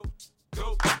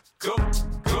Go,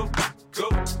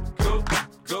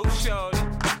 shorty.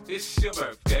 It's your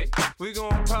birthday. We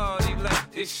gon' party like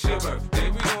it's your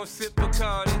birthday. We gon' sip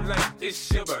Bacardi like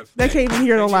it's your birthday. They can't even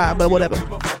hear it on live, but whatever.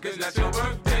 It's not your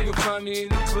birthday. You'll find me in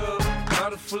the club.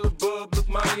 Bottle full of bub. Look,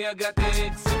 mommy, I got the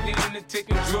X. I'm into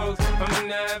taking drugs. I'm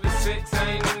into having sex.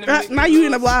 I ain't into now you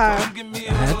in the live. I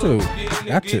had to.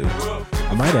 Got to.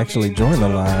 I might actually join the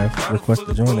live. Request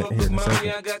to join it here in a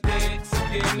second.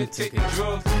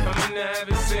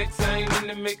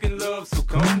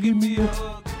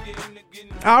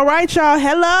 All right, y'all.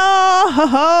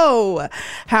 Hello.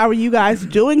 How are you guys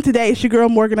doing today? It's your girl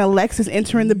Morgan Alexis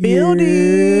entering the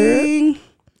building.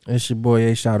 It's your boy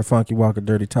A Shot, Funky Walker,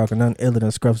 Dirty Talker, none iller than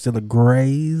Scruffzilla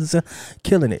Grays,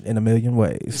 killing it in a million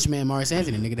ways. It's your man Morris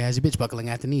Anthony, nigga that has your bitch buckling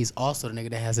at the knees. Also the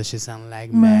nigga that has that shit sound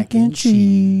like mac and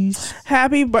cheese.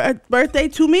 Happy birthday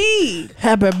to me.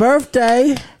 Happy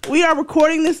birthday. We are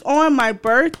recording this on my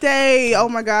birthday. Oh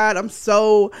my God, I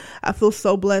feel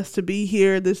so blessed to be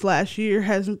here. This last year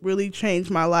has really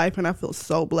changed my life and I feel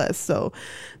so blessed. So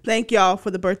thank y'all for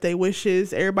the birthday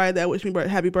wishes. Everybody that wished me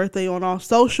happy birthday on all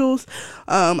socials.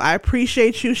 I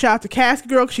appreciate you. Shout out to Cassie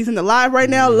Girl, because she's in the live right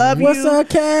now. Love you. What's up,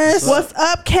 Cass? What's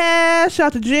up, Cass? Shout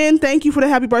out to Jen. Thank you for the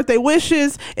happy birthday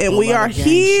wishes. And we are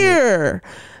here.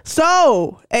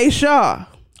 So, A Shaw.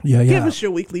 Yeah. Give us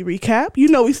your weekly recap. You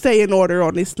know we stay in order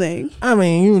on this thing. I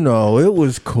mean, it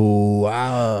was cool.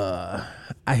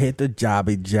 I hit the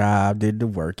jobby job, did the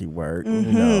worky work, got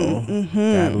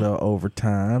a little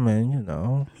overtime, and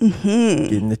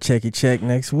getting the checky check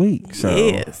next week. So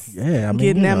yes, yeah, I mean,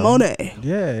 getting that money.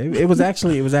 Yeah, it was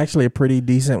actually a pretty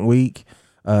decent week.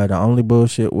 The only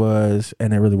bullshit was,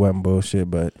 and it really wasn't bullshit,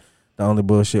 but the only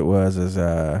bullshit was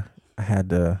I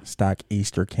had to stock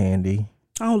Easter candy.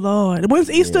 Oh Lord, when's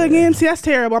Easter again? See, that's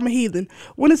terrible. I'm a heathen.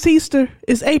 When is Easter?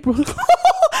 It's April.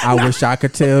 I wish I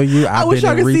could tell you. I wish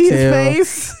I could see his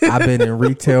face. I've been in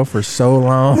retail for so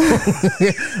long.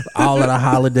 All of the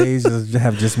holidays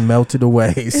have just melted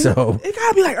away. So it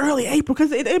gotta be like early April,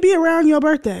 because it'd be around your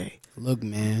birthday. Look,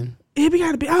 man. It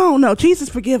gotta be. I don't know. Jesus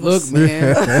forgive us. Look,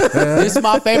 man. This is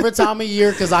my favorite time of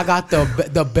year because I got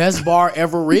the best bar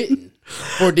ever written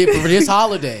for this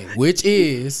holiday, which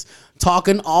is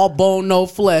talking all bone, no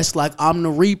flesh, like I'm the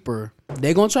Reaper.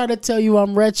 They gonna try to tell you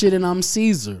I'm wretched and I'm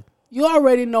Caesar. You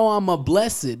already know I'm a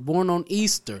blessed, born on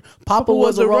Easter. Papa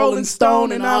was a Rolling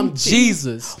Stone and I'm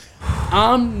Jesus.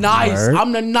 I'm nice. Word.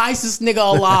 I'm the nicest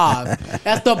nigga alive.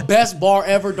 That's the best bar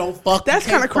ever. Don't fuck. That's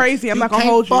kind of crazy. I'm not gonna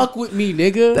hold you. Fuck with me,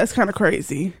 nigga. That's kind of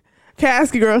crazy.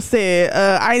 Casky Girl said,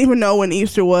 I didn't even know when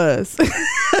Easter was.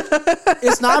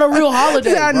 It's not a real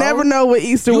holiday, I bro. never know what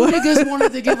Easter You was. niggas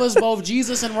wanted to give us both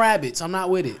Jesus and rabbits. I'm not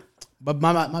with it. But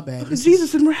my bad.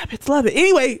 Jesus and rabbits, love it.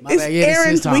 Anyway, it's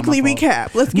Aaron's weekly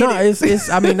recap. Let's get it. It's.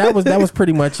 I mean, that was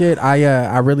pretty much it.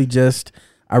 I really just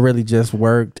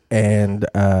worked, and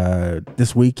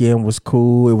this weekend was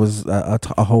cool. It was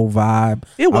a whole vibe.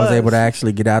 I was able to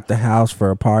actually get out the house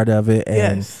for a part of it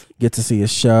and get to see a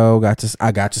show.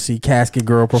 I got to see Casket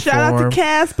Girl perform. Shout out to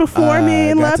Cass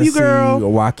performing. Love you, girl.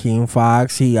 Joaquin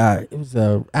Fox. It was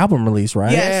an album release,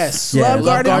 right? Yes. Yeah,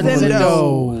 Love Gardens and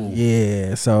Dough.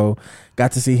 Yeah. So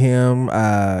got to see him,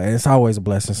 and it's always a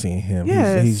blessing seeing him.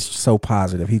 Yes. He's so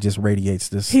positive. He just radiates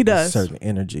this certain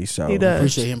energy. So he does.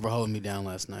 Appreciate him for holding me down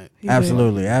last night.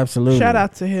 Absolutely. Shout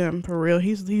out to him for real.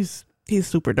 He's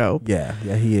super dope. Yeah,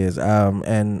 he is.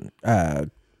 And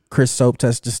Chris Soap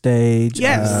touched the stage.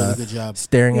 Yes, really good job.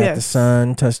 Staring at the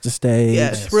Sun touched the stage.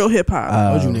 Yes, real hip hop.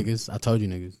 I told you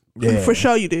niggas. Yeah, for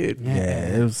sure you did.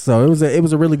 Yeah. It was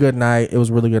a really good night. It was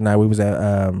a really good night. We was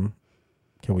at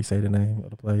can we say the name of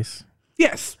the place?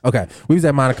 Yes. Okay. We was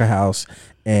at Monica House,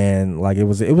 and like it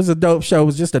was a dope show. It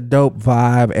was just a dope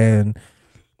vibe, and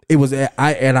it was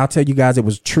I'll tell you guys, it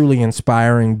was truly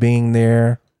inspiring being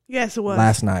there. Yes, it was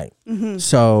last night. Mm-hmm.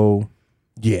 So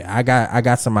yeah, I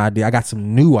got some idea. I got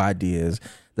some new ideas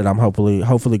that I'm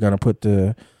hopefully gonna put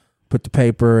to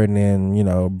paper, and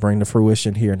then bring to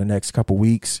fruition here in the next couple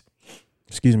weeks.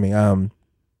 Excuse me.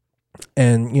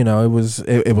 And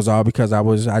it was all because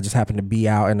I just happened to be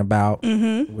out and about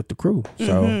with the crew.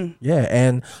 So yeah,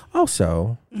 and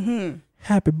also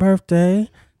happy birthday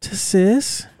to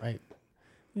sis. Right.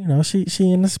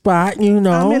 She in the spot. I'm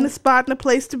in the spot and the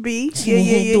place to be.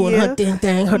 Doing her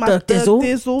thing, her thug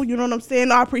thizzle. You know what I'm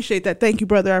saying? I appreciate that. Thank you,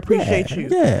 brother. I appreciate you.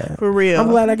 Yeah, for real. I'm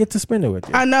glad I get to spend it with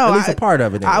you. I know. At least a part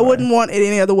of it. Anyway. I wouldn't want it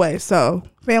any other way. So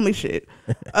family shit.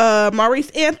 Maurice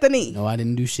Anthony. No, I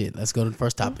didn't do shit. Let's go to the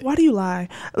first topic. Why do you lie?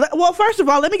 Well, first of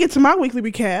all, let me get to my weekly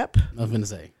recap. Nothing to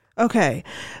say. Okay,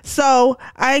 so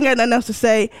I ain't got nothing else to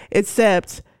say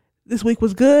except this week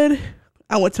was good.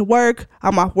 I went to work.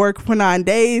 I'm off work for 9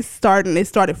 days. It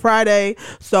started Friday,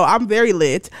 so I'm very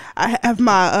lit. I have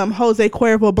my Jose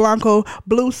Cuervo Blanco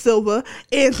Blue Silver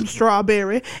and some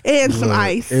strawberry and some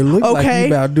ice. It looks like you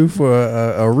about due for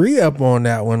a re-up on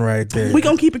that one right there. We're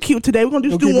going to keep it cute today. We're going to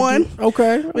just do one.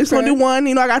 Okay. We're just going to do one.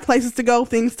 You know, I got places to go,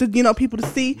 things to, people to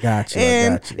see. Gotcha.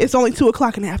 And it's only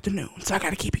 2:00 in the afternoon, so I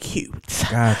got to keep it cute.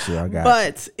 Gotcha.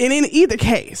 But in either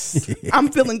case, I'm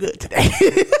feeling good today.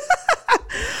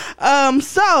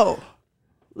 So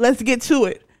let's get to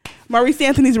it. Maurice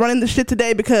Anthony's running the shit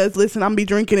today because listen, I'm be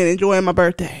drinking and enjoying my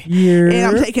birthday. Yeah. And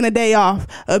I'm taking a day off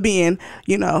of being,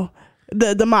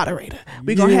 the moderator.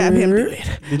 We're gonna have him do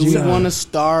it. Do we want to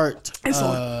start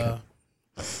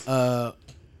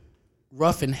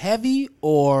rough and heavy,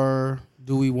 or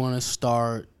do we want to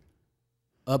start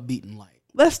upbeat and light?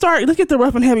 Let's get the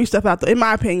rough and heavy stuff out there. In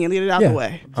my opinion, get it out the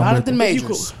way. Jonathan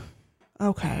Majors.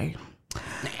 Okay.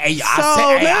 Hey, No.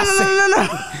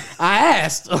 I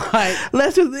asked.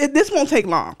 Let's just. This won't take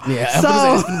long. Yeah.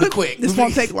 So It's gonna be quick. this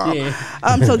won't take long. Yeah.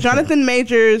 So Jonathan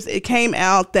Majors, it came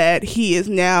out that he is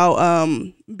now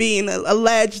being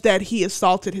alleged that he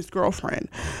assaulted his girlfriend,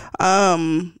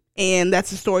 and that's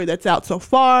the story that's out so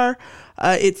far.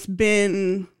 It's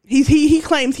been. He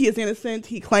claims he is innocent.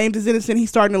 He claims he's innocent. He's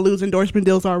starting to lose endorsement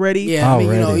deals already. Yeah.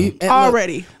 Already.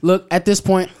 Already. Look, at this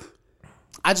point,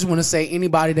 I just want to say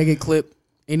anybody that get clipped,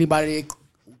 anybody that get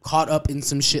caught up in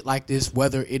some shit like this,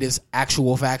 whether it is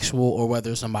actual factual or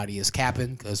whether somebody is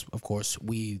capping, because of course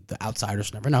we the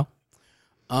outsiders never know.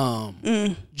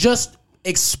 Just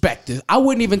expect it. I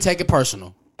wouldn't even take it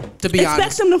personal, to be honest.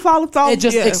 Expect him to follow through.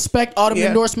 Just expect all them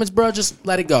endorsements, bro. Just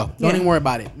let it go. Don't even worry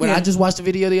about it. When I just watched the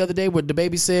video the other day where the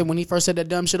baby said when he first said that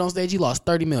dumb shit on stage, he lost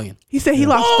 $30 million. He said he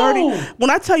lost 30.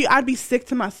 When I tell you, I'd be sick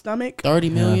to my stomach.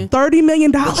 $30 million. $30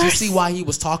 million. But you see why he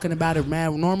was talking about it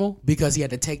mad normal? Because he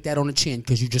had to take that on the chin.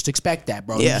 Because you just expect that,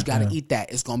 bro. You just got to eat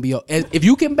that. It's going to be... If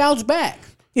you can bounce back...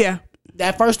 Yeah.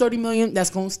 That first $30 million, that's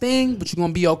going to sting, but you're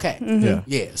going to be okay. Mm-hmm.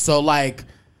 Yeah. So,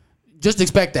 just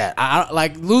expect that. I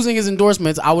losing his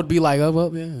endorsements, I would be like, oh,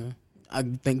 well, yeah. I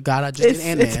thank God I just didn't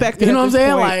end expected. You know what I'm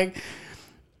saying? Point.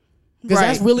 Because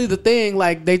that's really the thing.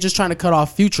 They just trying to cut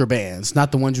off future bands,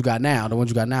 not the ones you got now. The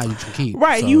ones you got now, you can keep.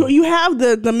 Right. So, you have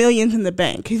the millions in the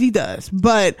bank, because he does.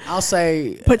 But I'll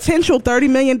say potential $30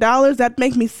 million, that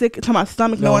makes me sick to my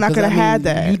stomach knowing I could have had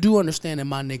that. You do understand that,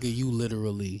 my nigga, you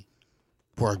literally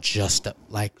were just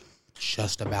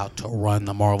about to run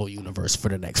the Marvel universe for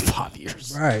the next 5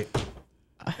 years. Right.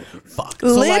 Fuck.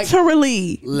 So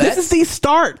Literally. This is the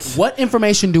start. What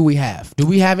information do we have? Do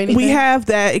we have anything? We have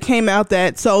that. It came out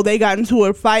that, so they got into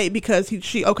a fight because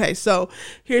okay, so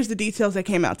here's the details that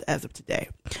came out as of today.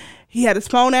 He had his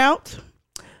phone out.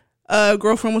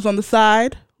 Girlfriend was on the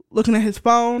side looking at his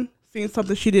phone, seeing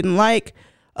something she didn't like.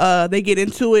 They get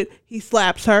into it. He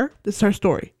slaps her. This is her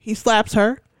story. He slaps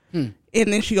her. And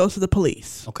then she goes to the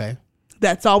police. Okay.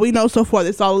 That's all we know so far.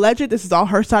 This is all alleged. This is all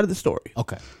her side of the story.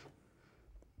 Okay.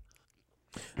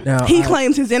 Now He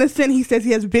claims he's innocent. He says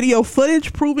he has video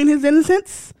footage proving his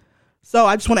innocence. So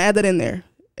I just want to add that in there.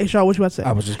 Hey, Shaw, what you about to say?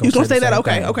 I was just going to say that? the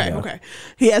Okay, same thing, okay.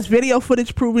 He has video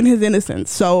footage proving his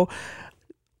innocence. So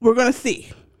we're going to see.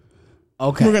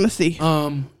 Okay. We're going to see.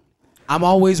 I'm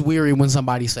always weary when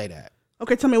somebody say that.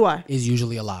 Okay, tell me why. It's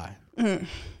usually a lie.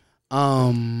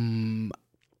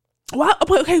 Why?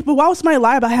 Okay, but why would somebody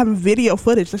lie about having video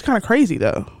footage? That's kind of crazy,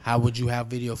 though. How would you have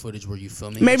video footage? Were you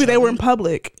filming? Maybe they were in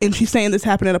public, and she's saying this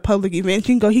happened at a public event.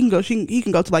 He can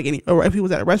go to like any, or if he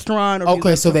was at a restaurant. Or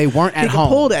okay, so they weren't at home.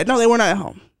 Pull that. No, they were not at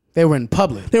home. They were in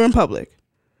public. They were in public.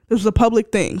 This was a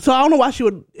public thing, so I don't know why she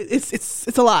would.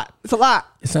 It's a lot. It's a lot.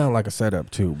 It sounded like a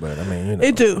setup too, but I mean,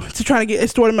 It do to try to get a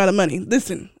stored amount of money.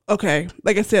 Listen, okay,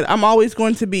 like I said, I'm always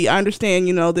going to be. I understand,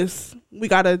 this. We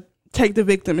gotta take the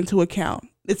victim into account.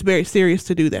 It's very serious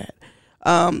to do that.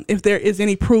 If there is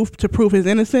any proof to prove his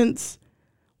innocence,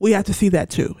 we have to see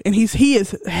that too. And he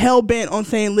is hell bent on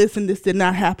saying, "Listen, this did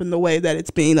not happen the way that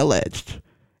it's being alleged,"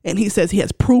 and he says he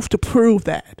has proof to prove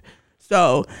that.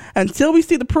 So until we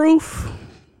see the proof,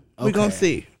 we're gonna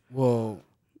see. Well,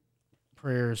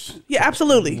 prayers. Yeah,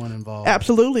 absolutely. Everyone involved.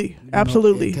 Absolutely.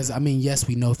 Because yes,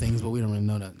 we know things, but we don't really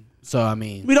know nothing. So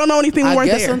we don't know anything. We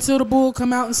weren't guess there. Until the bull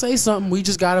come out and say something, we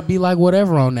just gotta be like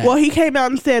whatever on that. Well, he came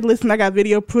out and said, "Listen, I got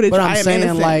video footage." But I'm saying,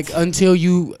 innocent. Until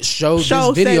you show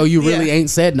this video, you really ain't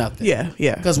said nothing.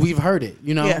 Yeah. Because we've heard it,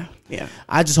 Yeah.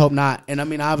 I just hope not. And I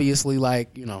mean, obviously, I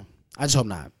just hope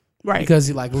not. Right.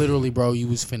 Because literally, bro, you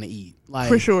was finna eat.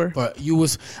 For sure. But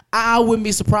I wouldn't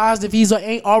be surprised if he's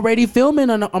ain't already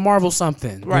filming a Marvel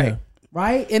something. Right.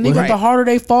 Right? And nigga, the harder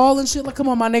they fall and shit, like, come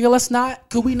on, my nigga, let's not.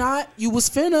 Could we not? You was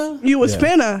finna.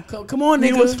 Come on, nigga.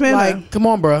 You was finna. Like, come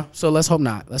on, bro. So let's hope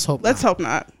not. Let's hope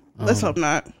not.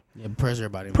 Yeah, prayers to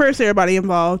everybody. Prayers to everybody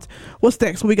involved. What's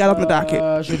next? What we got on the docket?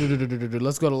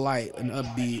 Let's go to light and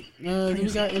upbeat. Do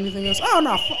we got anything else? Oh,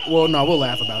 no. Well, no, we'll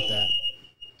laugh about that.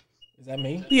 Is that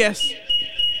me? Yes.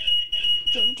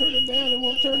 Turn it down. It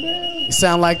won't turn down. You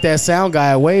sound like that sound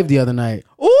guy at Wave the other night.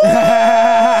 Ooh,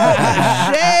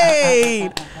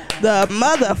 shade. The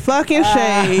motherfucking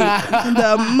shade.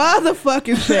 The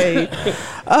motherfucking shade.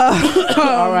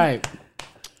 All right.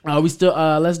 We still,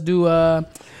 let's do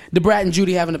the Brat and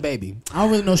Judy having a baby. I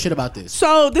don't really know shit about this.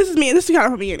 So this is me. This is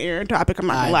kind of me and Aaron topic. I'm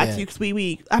not gonna lie to you because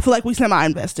I feel like we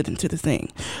semi-invested into this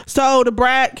thing. So the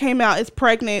Brat came out. Is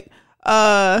pregnant.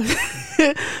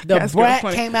 The Brat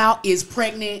came out, is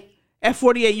pregnant. At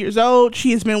 48 years old, she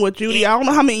has been with Judy. I don't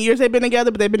know how many years they've been together,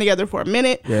 but they've been together for a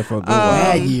minute. Yeah, for a good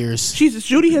while. Years.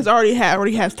 Judy has already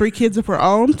has 3 kids of her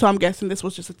own, so I'm guessing this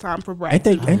was just a time for Brad.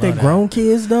 Ain't they grown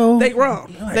kids though? They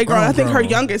grown. They grown. I think her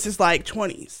youngest is like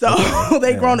 20, so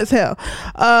they grown as hell.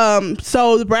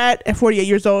 So the Brad at 48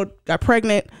 years old got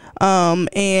pregnant,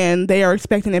 and they are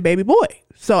expecting a baby boy.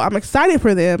 So I'm excited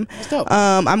for them.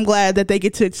 I'm glad that they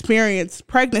get to experience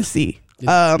pregnancy.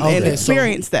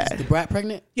 Experience that. Is the Brat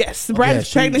pregnant? Yes, the Brat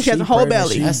is pregnant. She has a whole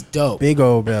belly. That's dope. Big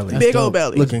old belly. Old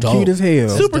belly. Looking cute as hell.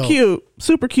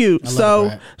 Super cute.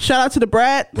 So shout out to the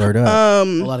Brat. Word up. A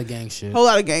lot of gang shit.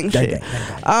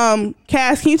 Cass,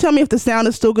 can you tell me if the sound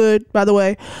is still good? By the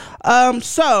way,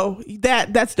 so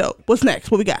that's dope. What's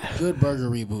next? What we got? Good Burger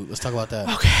reboot. Let's talk about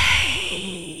that.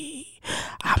 Okay,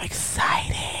 I'm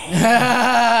excited. This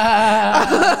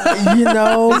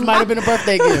might have been a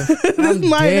birthday gift. This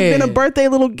might have been a birthday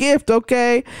little gift.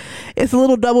 Okay, it's a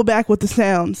little double back with the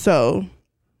sound. So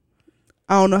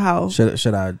I don't know how.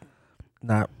 Should I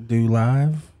not do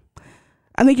live?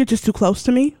 I think you're just too close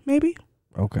to me. Maybe.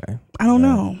 Okay. I don't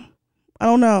know.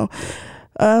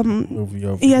 Move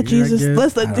you over here, Jesus.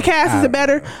 Let's the cast is it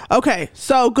better? Okay.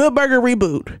 So Good Burger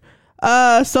reboot.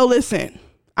 So listen.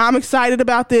 I'm excited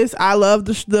about this. I love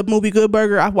the movie Good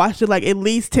Burger. I've watched it like at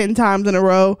least 10 times in a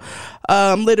row.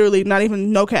 Literally, not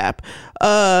even no cap.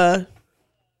 So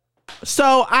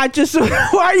I just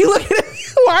why are you looking at me?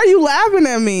 Why are you laughing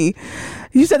at me?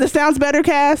 You said it sounds better,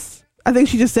 Cass? I think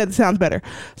she just said it sounds better.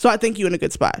 So I think you're in a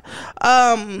good spot.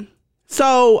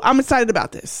 So I'm excited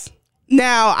about this.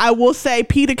 Now, I will say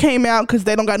PETA came out because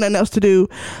they don't got nothing else to do.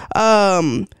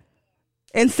 And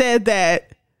said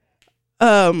that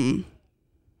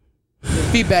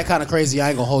feedback kind of crazy. I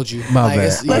ain't gonna hold you. My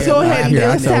bad. Let's go ahead and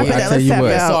let's tap it out. Let's tap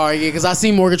it out. Sorry, because I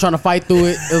see Morgan trying to fight through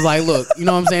it. It was like, look, you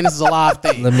know what I'm saying? This is a live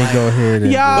thing. Let me go ahead.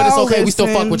 Y'all, but it's okay. listen, we still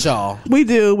fuck with y'all. We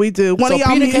do. One of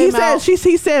y'all.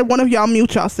 He said one of y'all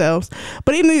mute yourselves.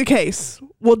 But in either case,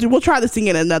 we'll try this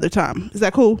again another time. Is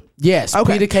that cool? Yes.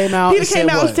 Okay. PETA came out. And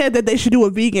said that they should do a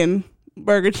vegan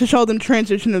burger to show them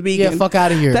transition to vegan. Yeah, fuck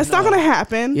out of here. That's not gonna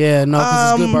happen. Yeah, no,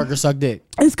 because it's Good Burger suck dick.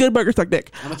 It's Good Burger suck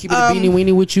dick. I'm gonna keep it a beanie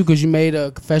weenie with you because you made a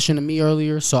confession to me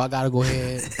earlier, so I gotta go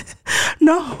ahead.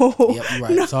 No. Yep, you're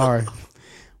right. No. Sorry.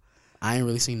 I ain't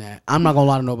really seen that. I'm not gonna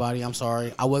lie to nobody. I'm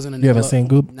sorry. I wasn't a You haven't seen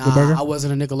Good Burger? I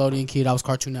wasn't a Nickelodeon kid. I was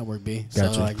Cartoon Network, B.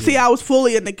 Gotcha. So, See, I was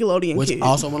fully a Nickelodeon which kid. Which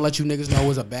also want to let you niggas know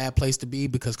was a bad place to be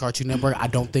because Cartoon Network I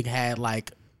don't think had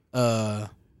like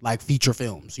feature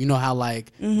films. You know how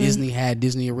like Disney had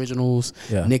Disney originals,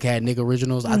 Nick had Nick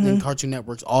originals. I think Cartoon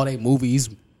Network's all they movies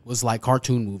was like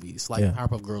cartoon movies, like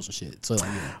Powerpuff Girls and shit. So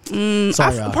like,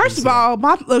 sorry, first of all,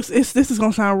 this is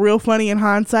gonna sound real funny in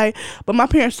hindsight, but my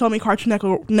parents told me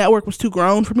Cartoon Network was too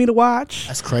grown for me to watch.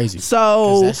 That's crazy.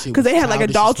 So because they had like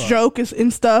adult jokes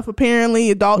and stuff,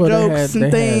 apparently jokes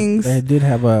and things. They did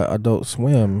have a Adult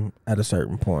Swim at a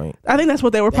certain point. I think that's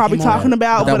what they were probably talking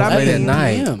about. But I mean,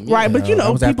 right? But you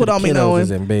know, people don't be knowing.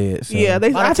 In bed, so. Yeah,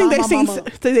 I think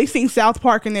they seen South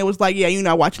Park and they was like, yeah, you're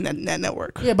not watching that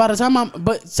network. Yeah, by the time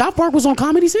South Park was on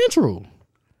Comedy Central.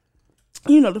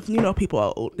 You know, people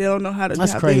are old. They don't know how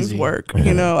things work. Yeah.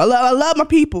 You know, I love my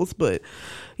peoples, but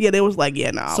yeah, they was like,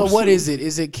 yeah, no. So what is it?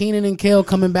 Is it Keenan and Kel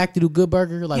coming back to do Good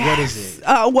Burger? Like, what is it?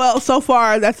 Well, so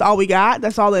far that's all we got.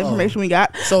 That's all the information we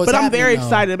got. So but I'm very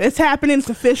excited. It's happening. It's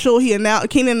official. He announced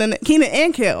Keenan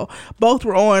and Kel both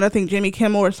were on. I think Jimmy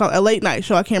Kimmel or a late night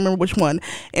show. I can't remember which one.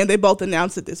 And they both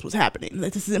announced that this was happening.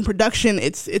 That this is in production.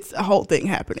 It's a whole thing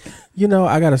happening. You know,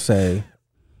 I gotta say,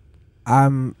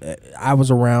 I was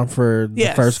around for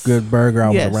the first Good Burger. I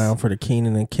was around for the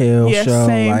Keenan and Kel show.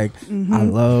 Same. Like I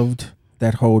loved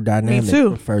that whole dynamic. Me too.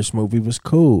 The first movie was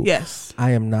cool. Yes.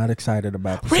 I am not excited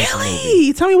about the second Really?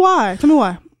 movie. Tell me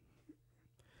why.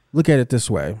 Look at it this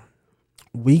way.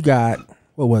 We got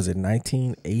what was it,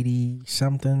 1980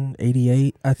 something,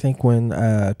 88, I think, when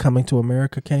Coming to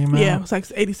America came out. Yeah, it was like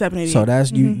 87, 88. So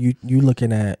that's you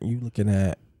looking at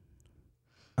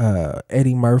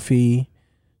Eddie Murphy,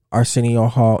 Arsenio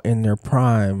Hall in their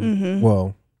prime.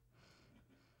 Well,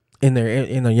 in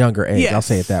a younger age. Yes, I'll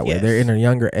say it that way. yes. They're in a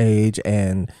younger age,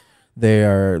 and they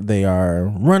are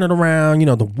running around. You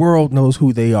know, the world knows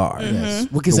who they are.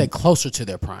 Yes. We can say closer to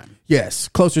their prime. Yes,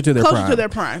 closer to their prime. Closer to their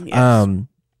prime. Yes.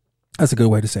 That's a good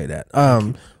way to say that.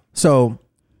 So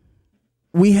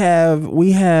we have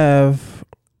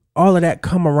all of that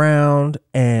come around,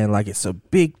 and like it's a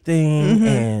big thing,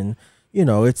 and you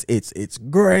know it's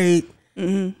great,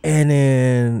 and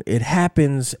then it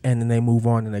happens, and then they move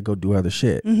on and they go do other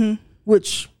shit,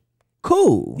 which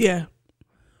cool. Yeah.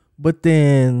 But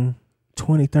then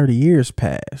 20, 30 years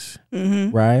pass,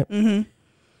 right? And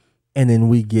then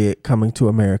we get Coming to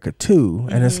America 2,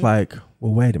 and it's like,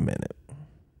 well, wait a minute.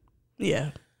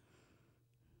 Yeah.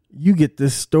 You get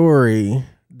this story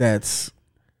that's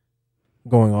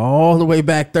going all the way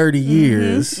back 30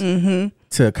 years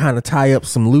to kind of tie up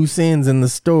some loose ends in the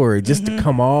story, just to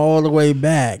come all the way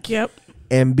back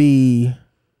and be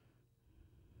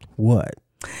what?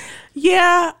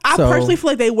 Yeah, I So- personally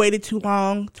feel like they waited too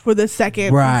long for the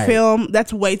second Right. film.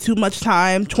 That's way too much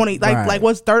time. 20, Right. like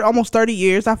what's almost 30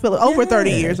 years. I feel over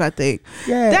 30 years. I think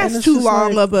Yeah, and that's it's too just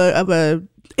long like- of a,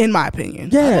 in my opinion.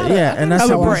 Yeah, and that's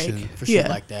a how break. For shit Yeah.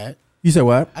 like that. You said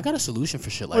what? I got a solution for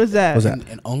shit like What is that? What's that?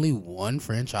 And only one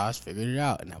franchise figured it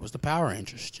out, and that was the Power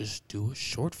Rangers. Just do a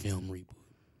short film reboot.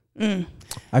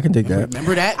 I can dig that.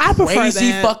 Remember that I prefer crazy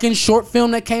that. fucking short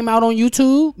film that came out on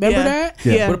YouTube? Remember Yeah. that?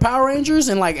 Yeah. With the Power Rangers,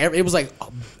 and like it was like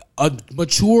a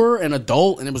mature and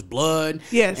adult, and it was blood.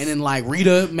 Yes. And then like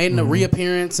Rita made a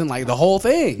reappearance and like the whole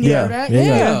thing. Yeah. Remember that? Yeah.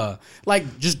 Yeah.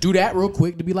 Like just do that real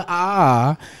quick to be like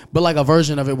but like a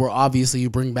version of it where obviously you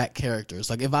bring back characters.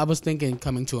 Like if I was thinking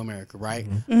Coming to America, right?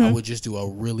 I would just do a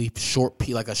really short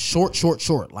like a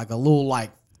short, like a little like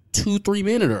 2-3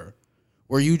 minuter.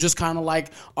 Where you just kind of like,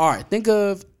 all right, think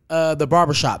of the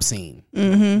barbershop scene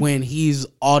when he's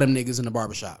all them niggas in the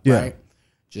barbershop, right?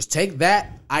 Just take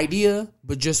that idea,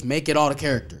 but just make it all the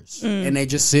characters. And they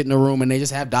just sit in a room and they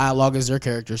just have dialogue as their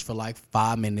characters for like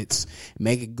 5 minutes,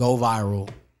 make it go viral,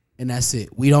 and that's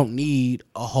it. We don't need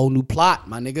a whole new plot,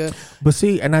 my nigga. But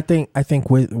see, and I think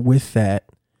with that,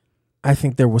 I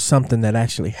think there was something that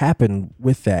actually happened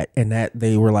with that, and that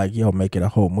they were like, yo, make it a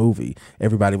whole movie.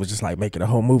 Everybody was just like, make it a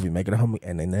whole movie, and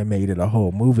then they made it a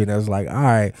whole movie, and I was like, all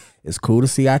right, it's cool to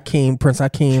see Prince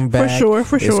Akeem back.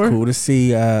 For It's sure. cool to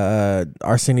see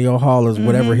Arsenio Hall as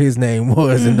whatever his name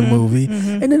was in the movie.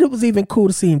 And then it was even cool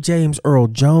to see James Earl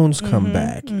Jones come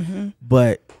back.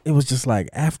 But it was just like,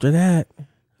 after that,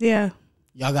 Yeah.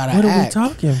 Y'all gotta what are we act.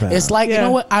 talking about? It's like, you Yeah.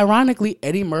 know what? Ironically,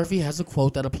 Eddie Murphy has a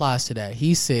quote that applies to that.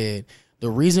 He said, the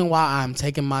reason why I'm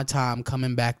taking my time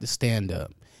coming back to stand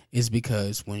up is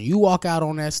because when you walk out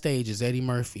on that stage as Eddie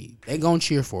Murphy, they gonna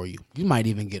cheer for you. You might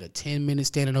even get a 10-minute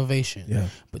standing ovation. Yeah.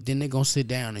 But then they gonna sit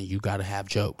down and you gotta have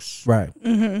jokes. right.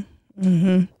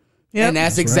 Yep. And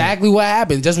that's exactly what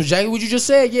happened. Just exactly what you just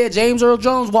said. Yeah, James Earl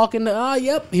Jones walking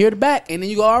yep, here the back. And then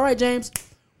you go, all right, James,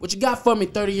 what you got for me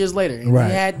 30 years later? And Right.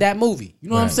 he had that movie. You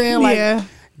know what I'm Right. saying? Like, Yeah.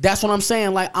 that's what I'm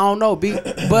saying. Like, I don't know.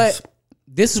 But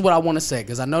this is what I want to say,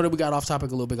 because I know that we got off topic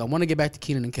a little bit. I want to get back to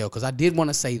Kenan and Kel, because I did want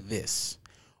to say this.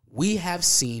 We have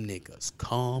seen niggas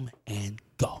come and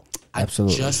go.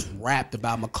 Absolutely. I just rapped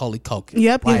about Macaulay Culkin.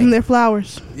 Yep. Right? Give them their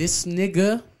flowers. This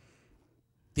nigga,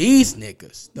 these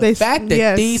niggas, They- fact that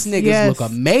yes, these niggas yes. look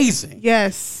amazing.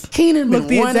 Yes. Keenan been Look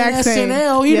the running exact same.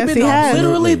 SNL. He's Yes, been he has.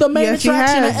 literally the main Yes, he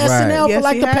attraction of has. SNL Right. for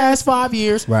like Yes, the he past 5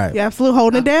 years. Right. Yeah, flew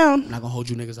holding it down. I'm not gonna hold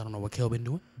you niggas. I don't know what Kel been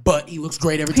doing, but he looks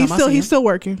great every time I see him. He's still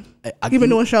working. He's been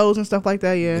doing shows and stuff like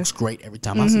that. Yeah. Looks great every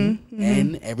time I see him,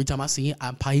 and every time I see him,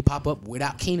 he pop up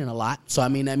without Keenan a lot. So I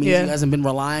mean, that means Yeah. he hasn't been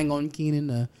relying on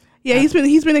Keenan. Yeah, he's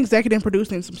been executive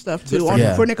producing some stuff too for on,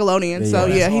 him. for Nickelodeon. So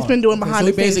Yeah. yeah, he's been doing Okay, behind so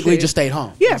he the scenes basically shit. just stayed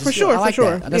home. Yeah, He for just- sure, I like for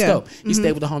sure. that. That's Yeah. dope. He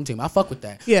stayed with the home team. I fuck with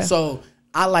that. Yeah. So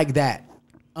I like that.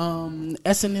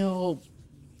 SNL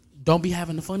don't be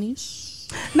having the funnies.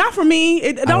 Not for me.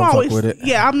 It don't don't fuck always. with it.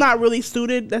 Yeah, I'm not really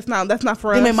suited. That's not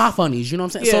for They us. make my funnies. You know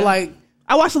what I'm saying? So Yeah. like,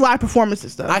 I watch a lot of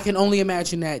performances stuff. I can only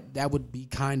imagine that would be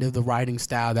kind of the writing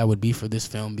style that would be for this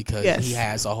film, because Yes. he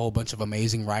has a whole bunch of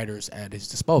amazing writers at his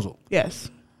disposal. Yes.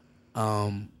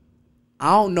 I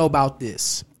don't know about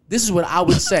this. This is what I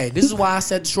would say. This is why I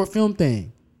said the short film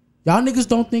thing. Y'all niggas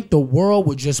don't think the world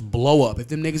would just blow up if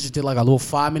them niggas just did like a little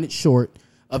 5-minute short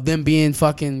of them being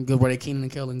fucking good. Were they Keenan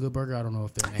and Kel and Good Burger? I don't know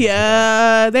if their names.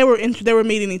 Yeah, they were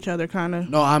meeting each other kind of.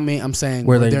 No, I mean I'm saying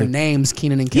Were were they their the- names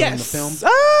Keenan and Kel in the Yes. film.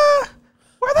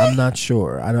 Were they? I'm not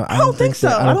sure. I don't think so.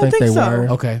 I don't think they so. were.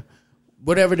 Okay.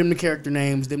 Whatever them the character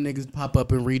names, them niggas pop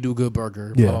up and redo Good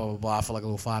Burger. Yeah. Blah, blah, blah, for like a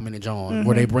little 5-minute John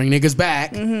where they bring niggas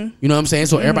back. You know what I'm saying?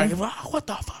 So everybody goes, oh, what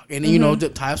the fuck? And then, you know,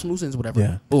 tie up some loose ends, whatever.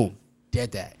 Yeah. Boom.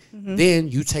 Dead that. Then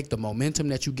you take the momentum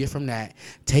that you get from that,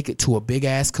 take it to a big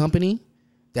ass company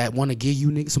that want to give you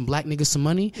niggas, some black niggas some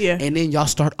money. Yeah. And then y'all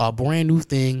start a brand new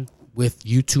thing with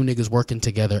you two niggas working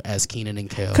together as Keenan and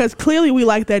Kel. Because clearly we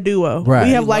like that duo. Right.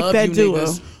 We have We liked love that you duo.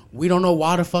 niggas. We don't know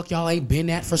why the fuck y'all ain't been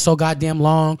at for so goddamn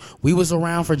long. We was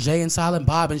around for Jay and Silent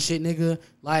Bob and shit, nigga.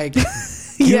 Like,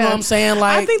 you know what I'm saying?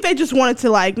 Like, I think they just wanted to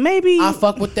like maybe. I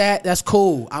fuck with that. That's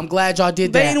cool. I'm glad y'all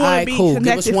did They that. didn't All wanna right, be cool.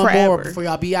 Give us connected one more forever. before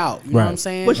y'all be out. You know what I'm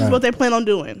saying? which is what they plan on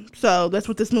doing. So that's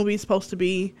what this movie is supposed to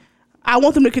be. I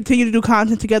want them to continue to do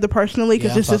content together personally because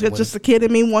Yeah, I'm it's fucking just with a kid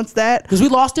in me wants that. Because we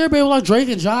lost everybody. We lost Drake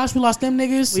and Josh. We lost them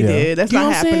niggas. We did. That's You not know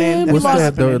what I'm saying? happening. We What's That's not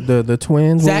lost that? happening. The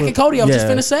twins? Zach and Cody, I was just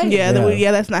finna say.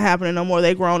 Yeah, that's not happening no more.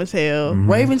 They grown as hell.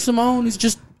 Raven Simone is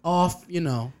just off, you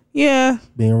know. Yeah,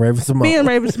 Being Raven Simone. being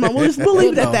Raven Simone. We'll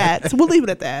leave it at that. So we'll leave it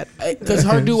at that. Because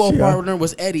her duo Yeah. partner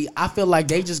was Eddie. I feel like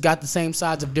they just got the same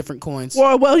sides of different coins.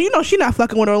 Well, you know she not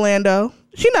fucking with Orlando.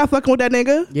 She not fucking with that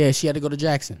nigga. Yeah, she had to go to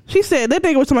Jackson. She said that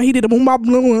nigga was talking about he did a boom bop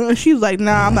boom, and she was like,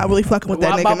 nah, I'm not really fucking with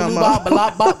that nigga no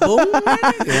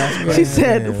more. She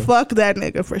said, fuck that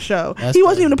nigga for sure. That's He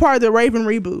wasn't crazy. even a part of the Raven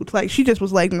reboot. Like she just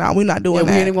was like, nah, we not doing Yeah,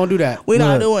 that. we ain't even gonna do that. We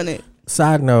not Look. doing it.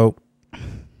 Side note,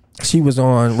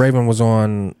 Raven was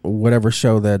on whatever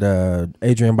show that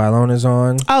Adrian Bailon is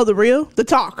on. Oh, the real, the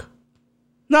talk.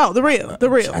 No, the real.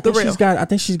 I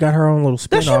think she's got her own little Does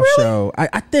she spin-off really? show.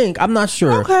 I think, I'm not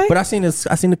sure. Okay. But I seen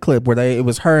the clip where it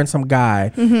was her and some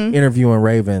guy interviewing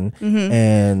Raven,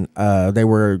 and they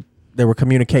were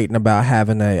communicating about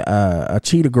having a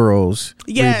Cheetah Girls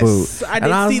Yes, reboot. I did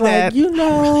and I was see like, that. you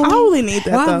know, I don't really need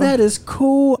that, while though. that is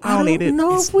cool, I don't need it.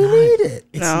 know It's if we not. need it.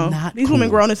 It's No, not these cool. women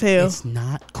grown as hell. It's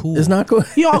not cool. It's not cool.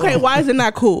 Yo, okay, why is it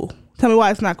not cool? Tell me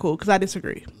why it's not cool, because I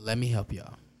disagree. Let me help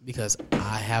y'all. Because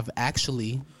I have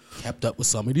actually kept up with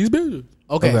some of these bitches.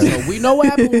 Okay, Okay. so we know what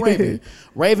happened with Raven.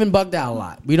 Raven bugged out a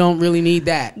lot. We don't really need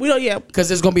that. We don't, yeah. Because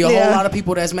there's going to be a Yeah. whole lot of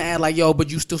people that's mad like, yo,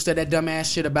 but you still said that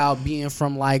dumbass shit about being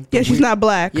from like... the Yeah, she's weird- not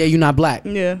black. Yeah, you're not black.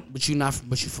 Yeah. But you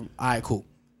from... All right, cool.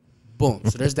 Boom.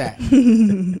 So there's that.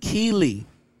 Keely.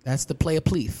 That's the player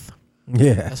please.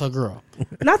 Yeah. That's her girl.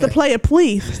 Not to play it,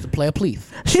 please. That's the player please.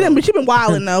 She been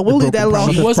wilding though. We'll leave that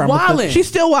alone. She was Promises. wilding. She's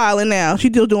still wilding now.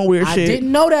 She's still doing weird I shit.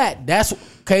 didn't know that. That's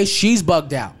okay. She's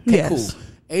bugged out. Okay, Yes. cool.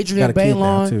 Adrian Got a kid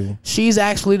now, Bailon, too. she's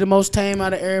actually the most tame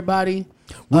out of everybody.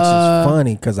 Which is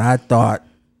funny because I thought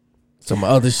some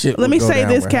other shit. Let would me go say down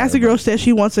this: with Cassie her. Girl said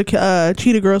she wants a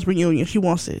Cheetah Girls reunion. She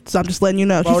wants it, so I'm just letting you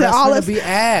know. Bro, She said that's all gonna us. be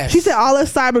ass. She said all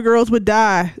us cyber girls would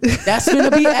die. That's gonna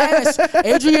be ass.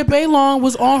 Adrian Bailon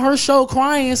was on her show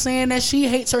crying, saying that she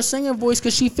hates her singing voice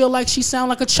because she feel like she sound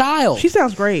like a child. She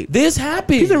sounds great. This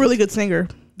happened. She's a really good singer.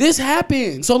 This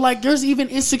happened. So like, there's even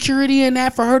insecurity in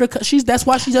that for her to. That's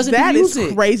why she doesn't That do is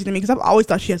music. crazy to me because I've always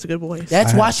thought she has a good voice.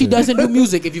 That's I why have she to. doesn't do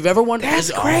music. If you've ever wondered, That's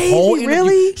there's a crazy, whole interview.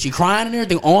 really? She crying and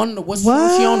everything on what's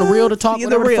What? she on the Real to talk? Yeah,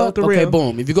 Whatever The Real, fuck. The Okay, Real.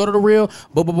 boom. If you go to the Real,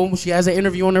 boom, boom, boom. She has an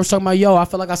interview on there talking about, yo, I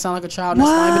feel like I sound like a child. And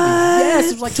that's fine with me. What?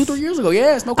 Yes, it was like 2-3 years ago.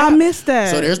 Yes, no. I cap. missed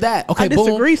that. So there's that. Okay, I boom.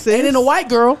 disagree, sis. And then the white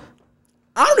girl.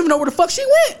 I don't even know where the fuck she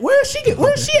went. Where is she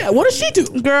at? What does she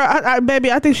do? Girl,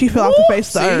 baby, I think she fell off the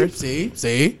face of the earth.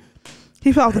 See,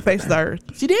 He fell off the face of the earth.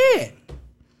 she did.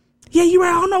 Yeah, you right.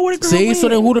 I don't know where the girl See, went. so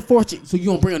then who the fourth? So you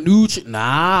gonna bring a new chick?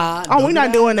 Nah. Oh, we're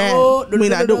not doing that.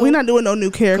 We're not doing no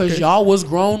new characters. Because y'all was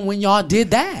grown when y'all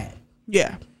did that.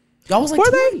 Yeah. Y'all was like Were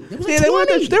 20. they? It was Yeah, like they were.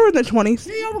 20. They were in their 20s.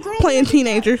 Yeah, y'all were grown. Playing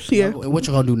teenagers. Yeah. And what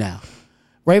you gonna do now?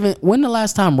 Raven, when the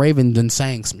last time Raven done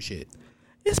sang some shit?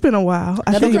 It's been a while.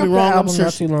 I Now, think. don't get me wrong, I'm Album sure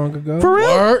not too long ago. For real?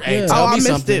 Word? Hey, Yeah. tell Oh, I me missed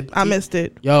something. it. I missed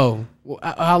it. Yo,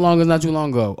 how long is not too long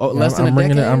ago? Oh, less than a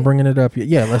decade? I'm bringing it up.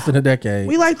 Yeah, less than a decade.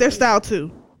 We like their style too.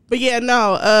 But yeah,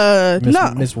 no.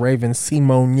 Miss Raven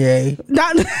Simone.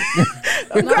 Not.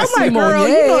 I'm like, Simone, girl,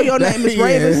 you know your name is Yeah.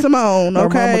 Raven Simone, I'm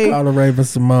okay? gonna call her Raven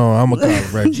Simone. I'm gonna call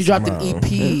her Raven. She dropped an Simone.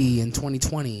 EP in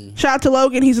 2020. Shout out to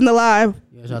Logan. He's in the live.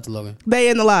 Yeah, shout out to Logan. They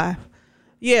in the live.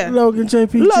 Yeah. Logan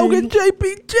JPG. Logan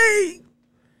JPG.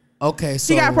 Okay,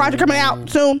 so He got a project coming out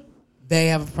soon. They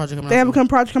have a project coming They out. have a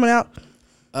project coming out.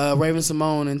 Raven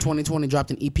Simone in 2020 dropped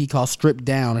an EP called Stripped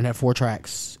Down and had 4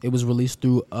 tracks. It was released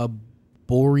through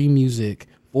Bori Music.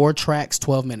 4 tracks,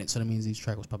 12 minutes. So that means each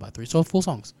track was probably 3. So full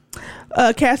songs.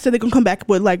 Cass said they're gonna come back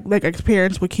with like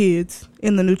experience with kids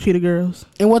in the new Cheetah Girls.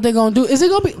 And what they gonna do? Is it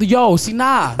gonna be? Yo, see,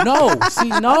 nah, no, see,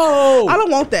 no. I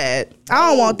don't want that. I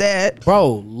don't want that.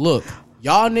 Bro, look,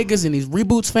 Y'all niggas in these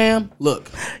reboots, fam. Look,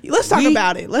 let's talk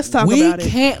about it. We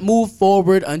can't move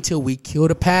forward until we kill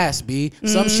the past, B.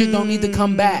 Some shit don't need to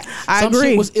come back. Some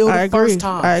shit was ill the first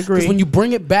time. I agree. Because when you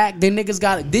bring it back, then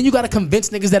niggas then you got to convince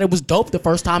niggas that it was dope the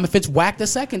first time if it's whack the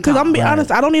second time. Because I'm gonna be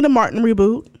honest, I don't need a Martin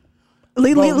reboot. That's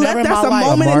a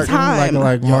moment in time.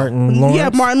 Like Martin Lawrence. Yeah,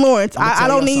 Martin Lawrence. I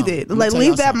don't need it. Like,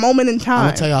 leave that moment in time. I'm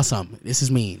gonna tell y'all something. This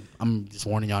is mean. I'm just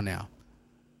warning y'all now.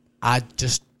 I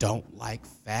just don't like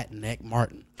Fat Neck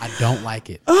Martin. I don't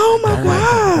like it. Oh my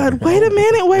God! Wait a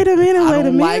minute. I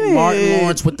don't like Martin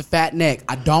Lawrence with the fat neck.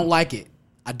 I don't like it.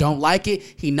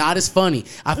 He not as funny.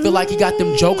 I feel like he got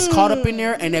them jokes caught up in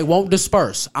there and they won't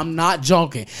disperse. I'm not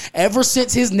joking. Ever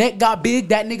since his neck got big,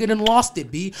 that nigga done lost it,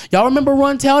 B. Y'all remember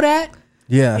Run Tell That?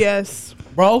 Yeah. Yes.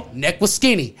 Bro, neck was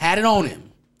skinny. Had it on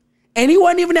him. And he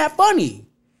wasn't even that funny.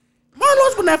 Martin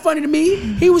Lawrence wasn't that funny to me.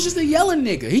 He was just a yelling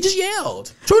nigga. He just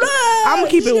yelled. True that. I'm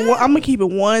gonna keep it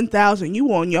 1,000.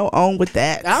 You on your own with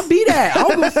that. I'll be that. I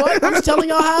don't give a fuck. I'm just telling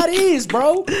y'all how it is,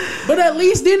 bro. But at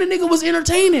least then the nigga was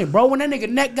entertaining, bro. When that nigga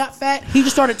neck got fat, he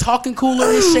just started talking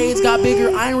cooler. His shades got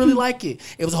bigger. I ain't really like it.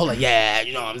 It was a whole like, yeah,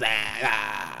 you know what I'm saying.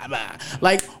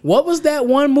 Like, what was that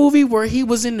one movie where he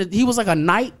was like a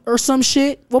knight or some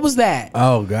shit? What was that?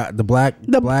 Oh God, Black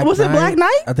was it Black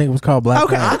Knight? I think it was called Black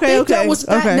Knight. I think that was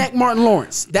Fat Neck Martin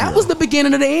Lawrence. That was the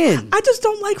beginning of the end. I just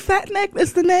don't like Fat Neck.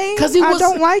 It's the name. I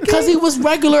don't like it because he was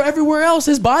regular everywhere else.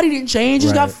 His body didn't change. He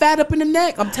just got fat up in the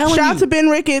neck. I'm telling you. Shout out to Ben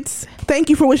Ricketts. Thank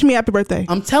you for wishing me happy birthday.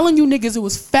 I'm telling you niggas, it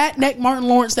was Fat Neck Martin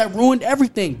Lawrence that ruined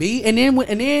everything, B. And then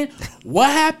what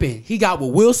happened? He got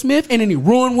with Will Smith and then he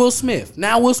ruined Will Smith.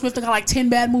 Now Will Smith got like 10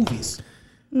 bad movies.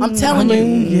 I'm telling you.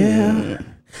 Yeah.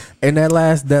 And that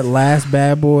last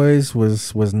Bad Boys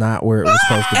was not where it was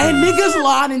supposed to be. And niggas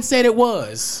lied and said it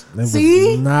was. Was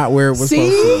not where it was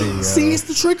supposed to be. See, it's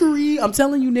the trickery. I'm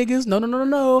telling you niggas.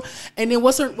 No. And then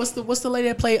what's the lady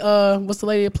that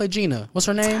play Gina? What's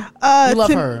her name? You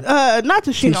love her. Not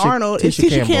Tashina Arnold. It's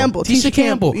Tisha Campbell. Tisha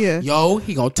Campbell. Yeah. Yo,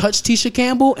 he gonna touch Tisha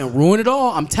Campbell and ruin it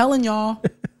all. I'm telling y'all.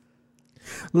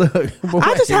 Look,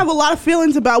 I just have a lot of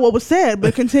feelings about what was said,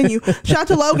 but continue. Shout out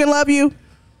to Logan, love you.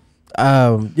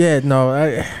 As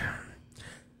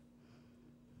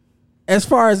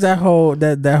far as that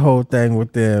whole thing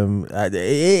with them,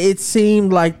 it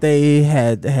seemed like they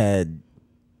had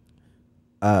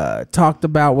talked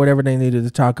about whatever they needed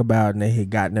to talk about, and they had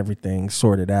gotten everything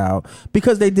sorted out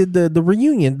because they did the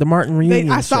reunion, the Martin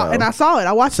reunion. I saw it.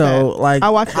 I watched that.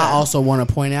 I also want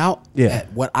to point out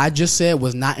that what I just said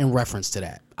was not in reference to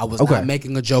that. I was not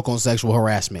making a joke on sexual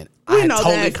harassment. We know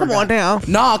that. Come on down.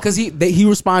 No, because he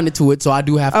responded to it, so I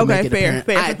do have to make it apparent.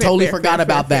 I totally forgot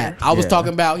about that. I was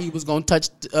talking about he was going to touch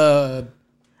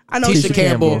Tisha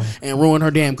Campbell and ruin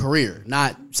her damn career,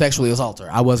 not sexually assault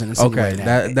her. I wasn't insinuating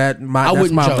that. That's my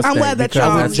mistake. I'm glad that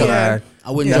y'all.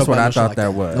 That's what I thought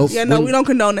that was. Nope. Yeah, no, we don't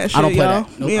condone that shit. I don't play y'all.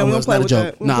 that. Nope, Yeah, we don't play with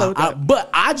that. But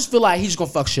I just feel like he's just gonna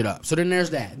fuck shit up. So then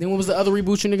there's that. Then what was the other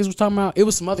reboot you niggas was talking about? It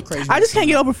was some other crazy. I just can't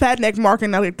get over Fat Neck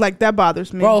Martin. Like that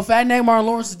bothers me. Bro, Fat Neck Martin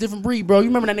Lawrence is a different breed, bro. You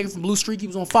remember that nigga from Blue Streak? He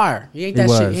was on fire. He ain't that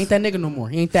shit. He ain't that nigga no more.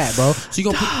 He ain't that, bro. So you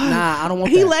gonna I don't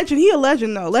want that. He a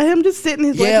legend though. Let him just sit in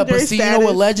his legendary but see, status. you know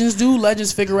what legends do?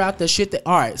 Legends figure out the shit that.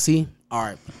 All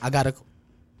right. I got a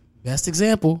best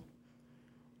example.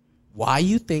 Why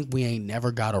you think we ain't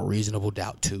never got a Reasonable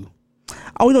Doubt 2?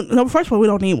 Oh, we don't. No, first of all, we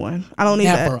don't need one. I don't need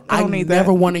that. I don't need that.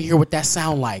 Never want to hear what that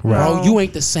sound like, bro. You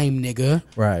ain't the same nigga.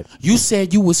 Right. You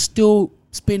said you was still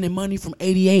spending money from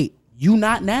 '88. You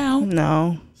not now.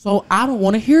 No. So I don't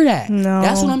want to hear that. No.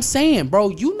 That's what I'm saying,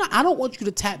 bro. I don't want you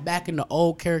to tap back into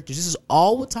old characters. This is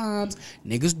all the times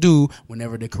niggas do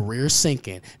whenever their career is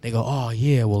sinking. They go, oh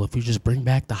yeah, well if you just bring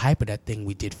back the hype of that thing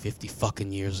we did 50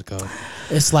 fucking years ago.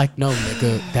 It's like, no,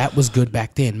 nigga, that was good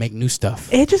back then. Make new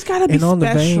stuff. It just gotta be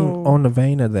special. On the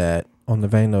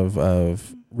vein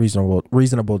of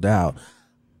reasonable doubt,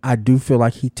 I do feel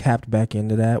like he tapped back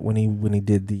into that when he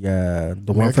did the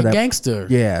American one for that Gangster.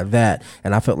 Yeah, that,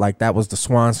 and I felt like that was the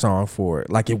swan song for it.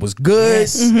 Like it was good,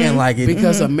 and like it,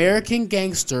 because American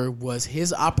Gangster was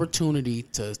his opportunity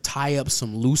to tie up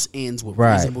some loose ends with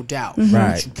Reasonable Doubt.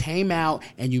 Right, you came out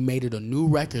and you made it a new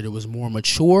record. It was more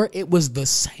mature. It was the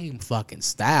same fucking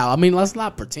style. I mean, let's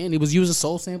not pretend he was using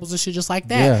soul samples and shit just like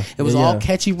that. Yeah, it was all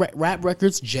catchy rap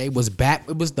records. Jay was back.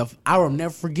 It was I will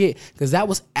never forget because that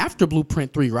was after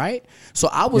Blueprint 3. Right, so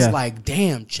I was like,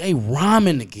 "Damn, Jay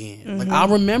rhyming again." Like I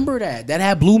remember that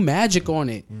had Blue Magic on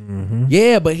it.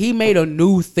 Yeah, but he made a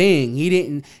new thing. He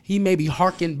didn't. He maybe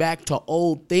harkened back to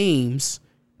old themes,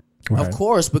 Right. Of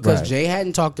course, because Right. Jay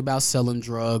hadn't talked about selling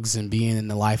drugs and being in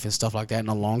the life and stuff like that in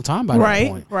a long time by that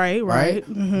point. Right.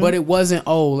 Mm-hmm. But it wasn't,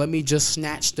 let me just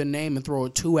snatch the name and throw a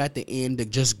 2 at the end to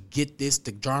just get this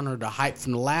to garner the hype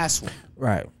from the last one.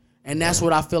 Right. And that's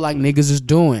what I feel like niggas is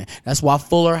doing. That's why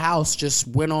Fuller House just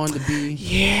went on to be.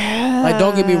 Yeah. Like,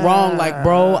 don't get me wrong. Like,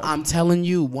 bro, I'm telling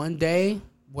you, one day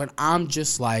when I'm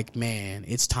just like, man,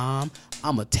 it's time,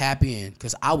 I'm going to tap in.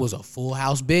 Because I was a Full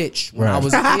House bitch when I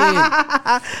was a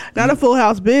kid. Not a Full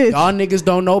House bitch. Y'all niggas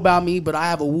don't know about me, but I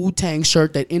have a Wu-Tang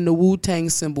shirt that in the Wu-Tang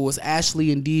symbol is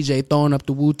Ashley and DJ throwing up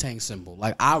the Wu-Tang symbol.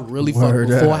 Like, I really fuck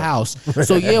with Full House.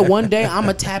 So, yeah, one day I'm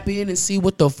going to tap in and see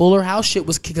what the Fuller House shit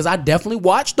was. Because I definitely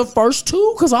watched the first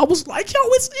 2 because I was like, yo,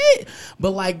 it's it.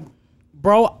 But, like,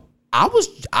 bro, I'll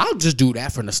just do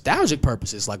that for nostalgic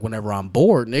purposes. Like, whenever I'm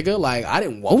bored, nigga. Like, I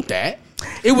didn't want that.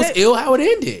 It was ill how it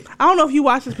ended. I don't know if you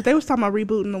watched this, but they was talking about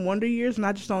rebooting the Wonder Years, and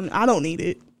I don't need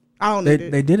it. I don't need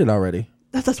it. They did it already.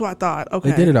 That's what I thought. Okay.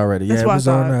 They did it already. That's Yeah, it was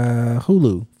on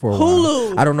Hulu for a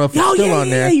while. I don't know if it's still on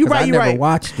there because I never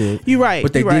watched it. You're right.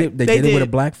 But they did it with a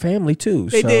black family too.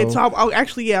 They did. So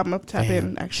actually, I'm gonna tap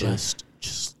in. Actually,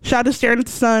 just shout out to Staring at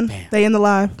the Sun. They in the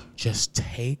live. Just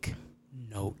take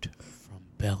note from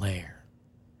Bel Air.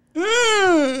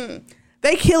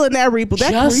 They killing that reboot.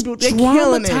 That just reboot, they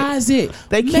killing it.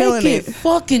 They killing Make it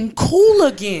fucking cool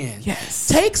again. Yes.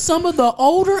 Take some of the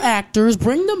older actors,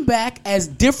 bring them back as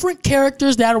different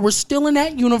characters that were still in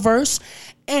that universe,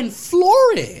 and floor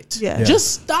it. Yeah.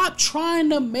 Just stop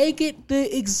trying to make it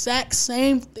the exact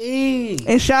same thing.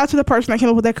 And shout out to the person that came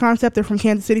up with that concept. They're from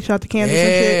Kansas City. Shout out to Kansas. Yeah,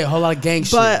 and shit. a whole lot of gang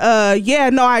shit. But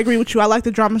I agree with you. I like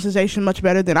the dramatization much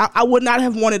better than I would not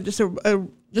have wanted just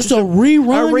a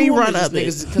rerun of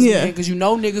it. Because you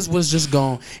know niggas was just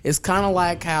gone. It's kind of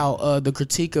like how the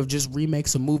critique of just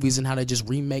remakes of movies and how they just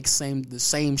remake the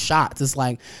same shots. It's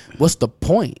like, what's the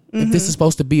point? If this is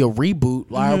supposed to be a reboot,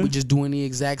 why are we just doing the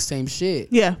exact same shit?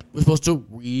 Yeah. We're supposed to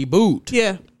reboot.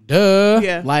 Yeah. Duh.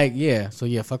 Yeah. Like, yeah. So,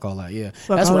 yeah, fuck all that. Yeah.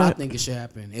 That's what I think it should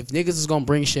happen. If niggas is going to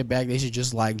bring shit back, they should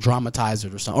just, like, dramatize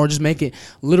it or something. Or just make it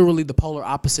literally the polar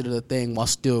opposite of the thing while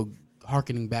still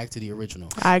harkening back to the original.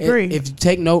 I agree. If you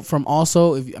take note from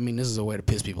also, this is a way to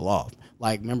piss people off.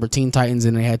 Like, remember Teen Titans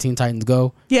and they had Teen Titans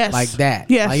Go? Yes. Like that.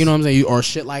 Yes. Like, you know what I'm saying? Or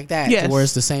shit like that. Yes. To where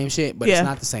it's the same shit, but it's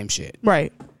not the same shit.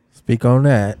 Right. Speak on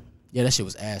that. Yeah, that shit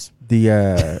was ass.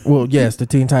 Yes, the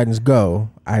Teen Titans Go.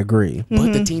 I agree.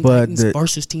 But the Teen Titans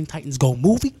versus Teen Titans Go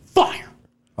movie, fire.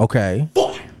 Okay.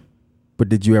 Fire. But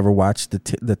did you ever watch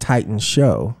the Titans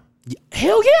show?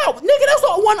 Hell yeah, nigga, that's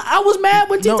the one I was mad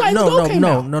when Teen Titans Go came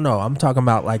out. No. I'm talking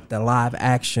about like the live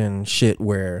action shit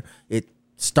where it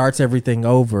starts everything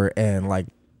over and like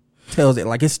tells it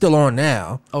like it's still on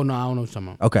now. Oh no, I don't know what you're talking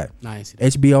about. Okay. No, I ain't see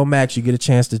that. HBO Max, you get a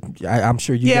chance to. I'm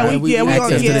sure you got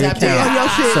access to the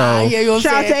account.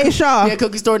 Shout out to A. Shaw. Yeah,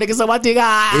 cookie store nigga. So my thing.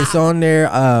 It's on there.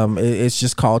 It's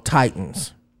just called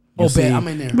Titans. Bet I'm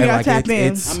in there. We gotta tap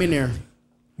in. I'm in there.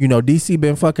 You know, DC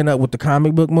been fucking up with the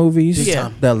comic book movies,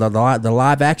 the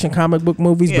live action comic book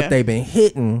movies, but they've been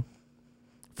hitting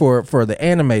for the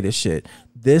animated shit.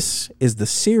 This is the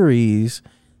series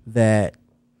that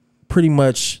pretty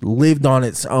much lived on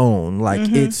its own. Like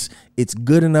it's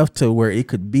good enough to where it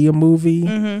could be a movie,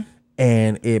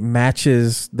 and it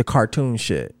matches the cartoon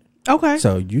shit. Okay.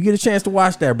 So you get a chance to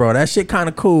watch that, bro. That shit kind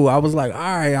of cool. I was like, all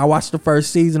right. I watched the first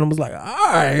season. I was like, all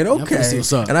right, okay. See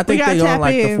what's up. And I think they on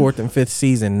like the 4th and 5th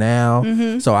season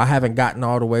now. So I haven't gotten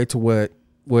all the way to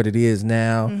what it is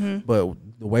now. But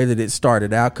the way that it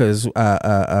started out, because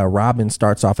Robin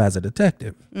starts off as a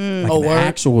detective, like an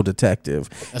actual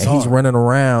detective, and he's running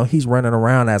around. He's running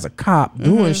around as a cop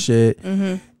doing shit,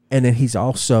 and then he's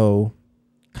also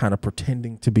kind of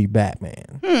pretending to be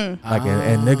Batman. Like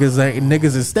and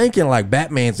niggas is thinking like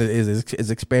Batman is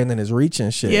expanding his reach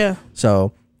and shit. Yeah.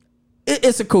 So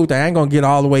it's a cool thing. I ain't gonna get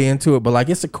all the way into it, but like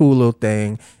it's a cool little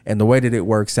thing. And the way that it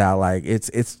works out, like it's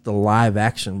the live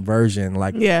action version,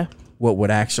 like what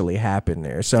would actually happen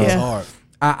there. So it's hard.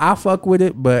 I fuck with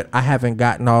it, but I haven't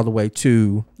gotten all the way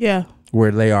to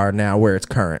where they are now, where it's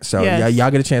current. So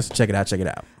y'all get a chance to check it out. Check it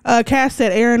out. Cass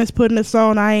said Aaron is putting this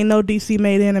on. I ain't no DC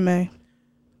made anime.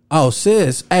 Oh,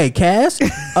 sis. Hey, Cass,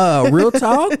 real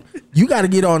talk. You got to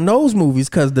get on those movies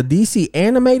because the DC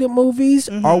animated movies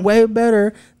are way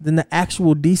better than the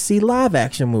actual DC live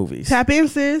action movies. Tap in,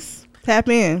 sis. Tap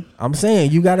in. I'm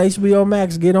saying you got HBO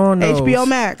Max. Get on those. HBO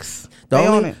Max.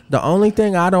 The only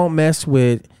thing I don't mess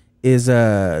with is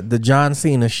the John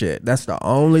Cena shit. That's the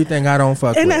only thing I don't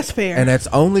fuck with. And that's fair. And that's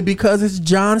only because it's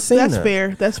John Cena.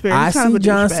 That's fair. I see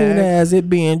John Cena as it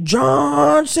being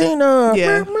John Cena.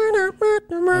 Yeah.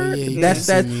 you can't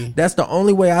see me. That's the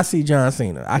only way I see John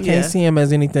Cena. I can't see him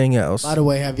as anything else. By the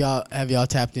way, have y'all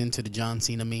tapped into the John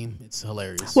Cena meme? It's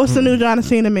hilarious. What's the new John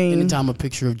Cena meme? Anytime a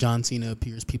picture of John Cena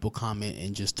appears, people comment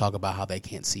and just talk about how they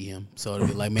can't see him. So it'll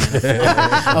be like, man,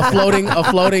 a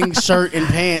floating shirt and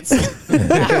pants.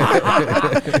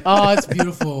 Oh, it's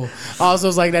beautiful. Also,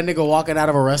 it's like that nigga walking out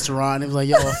of a restaurant. It was like,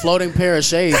 yo, a floating pair of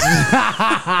shades.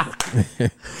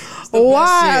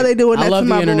 Why are they doing that to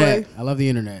my boy? I love the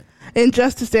internet.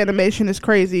 Injustice animation is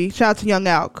crazy. Shout out to Young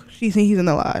Alk. He's in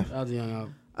the live. Shout out to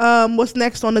Young Alk. What's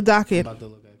next on the docket? I'm about to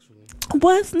look, actually.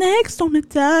 What's next on the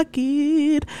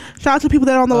docket? Shout out to people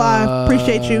that are on the live.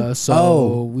 Appreciate you.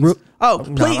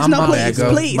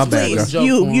 Please.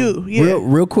 You.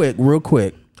 Real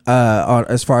quick.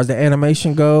 As far as the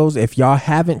animation goes, if y'all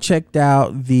haven't checked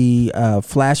out the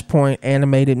Flashpoint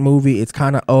animated movie, it's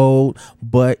kind of old,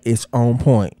 but it's on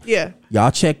point. Yeah. Y'all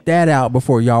check that out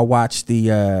before y'all watch the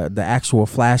actual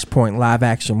Flashpoint live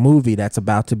action movie that's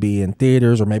about to be in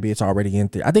theaters, or maybe it's already in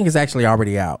theaters. I think it's actually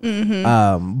already out.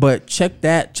 Mm-hmm. But check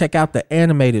out the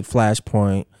animated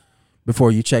Flashpoint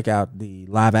before you check out the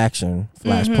live action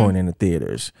Flashpoint in the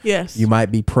theaters. Yes. You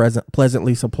might be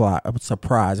pleasantly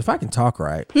surprised. If I can talk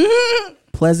right.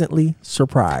 Pleasantly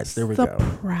surprised. There we go.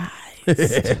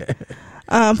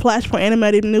 Flashpoint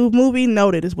animated new movie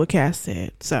noted is what Cass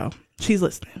said. So she's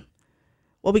listening.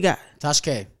 What we got? Tasha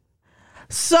K.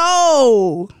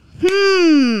 So,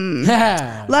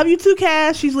 love you too,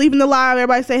 Cass. She's leaving the live.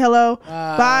 Everybody say hello.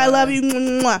 Bye. Love you.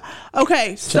 Mwah.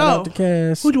 Okay, so shout out to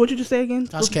Cass. What you just say again?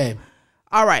 Tasha K.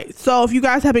 All right. So if you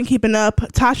guys have been keeping up,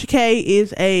 Tasha K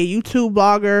is a YouTube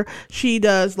blogger. She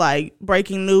does like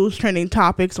breaking news, trending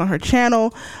topics on her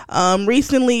channel.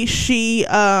 Recently, she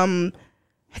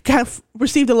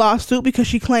received a lawsuit because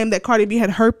she claimed that Cardi B had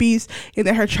herpes and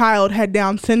that her child had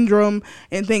Down syndrome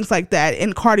and things like that.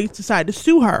 And Cardi decided to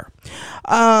sue her.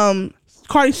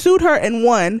 Cardi sued her and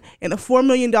won in a $4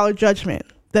 million judgment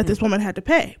that this woman had to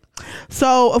pay.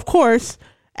 So, of course,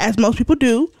 as most people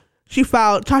do,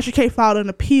 Tasha K filed an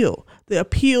appeal. The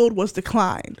appeal was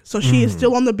declined. So she is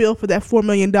still on the bill for that $4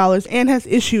 million and has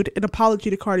issued an apology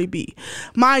to Cardi B.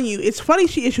 Mind you, it's funny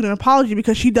she issued an apology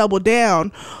because she doubled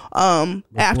down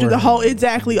after the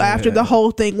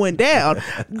whole thing went down.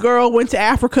 Girl went to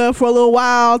Africa for a little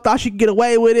while, thought she could get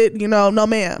away with it. No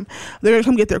ma'am. They're going to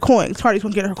come get their coins. Cardi's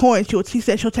going to get her coins. She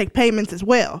said she'll take payments as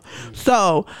well.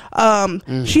 So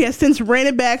she has since ran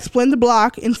it back, split the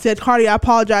block, and said, Cardi, I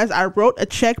apologize. I wrote a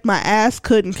check my ass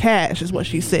couldn't cash, is what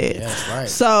she said. Yeah. Right.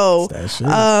 So,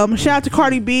 shout out to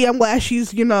Cardi B. I'm glad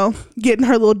she's, getting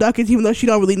her little ducats, even though she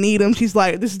don't really need them. She's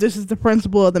like, this is the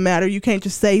principle of the matter. You can't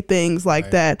just say things like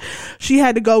that. She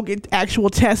had to go get actual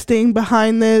testing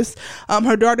behind this.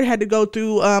 Her daughter had to go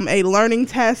through a learning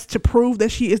test to prove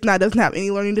that she doesn't have any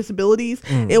learning disabilities.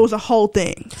 It was a whole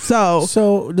thing.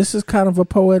 So this is kind of a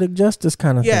poetic justice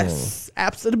kind of thing. Yes,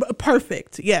 absolutely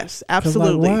perfect. Yes,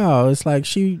 absolutely. Like, wow, it's like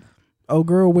old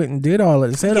girl went and did all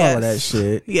of that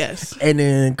shit. Yes. And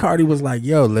then Cardi was like,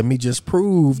 yo, let me just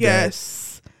prove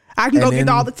that. I can go get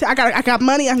all the I got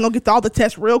money. I can go get all the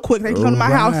tests real quick. They can come to my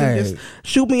house and just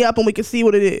shoot me up and we can see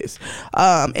what it is.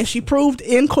 And she proved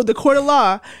in the court of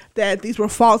law that these were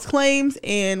false claims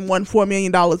and won $4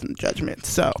 million in judgment.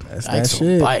 So that's that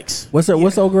shit. Bikes. What's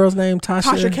old girl's name?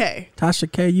 Tasha K.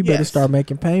 Tasha K. You better start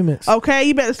making payments. Okay,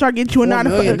 you better start getting you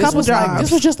a couple jobs.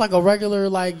 This was just like a regular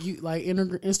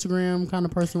Instagram kind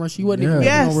of person where she wasn't even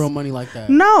making no real money like that.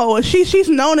 No, she's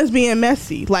known as being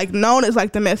messy, known as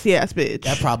the messy ass bitch.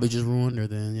 That probably just ruined her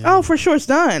then. Yeah. Oh, for sure, it's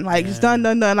done. It's done.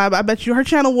 I bet you her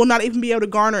channel will not even be able to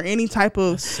garner any type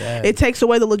of. It takes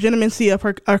away the legitimacy of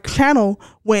her channel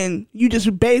when you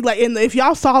just beg if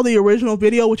y'all saw the original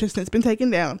video, which has since been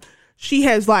taken down, she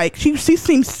has she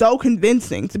seems so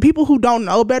convincing to people who don't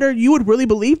know better. You would really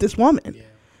believe this woman. Yeah.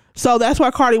 So that's why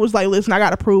Cardi was like, listen, I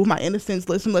got to prove my innocence.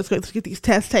 Listen, let's get these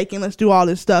tests taken. Let's do all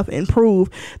this stuff and prove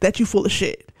that you full of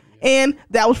shit. Yeah. And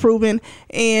that was proven.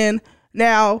 And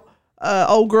now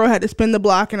old girl had to spin the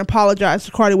block and apologize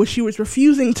to Cardi, which she was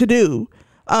refusing to do.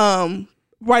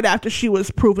 Right after she was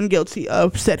proven guilty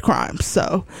of said crimes.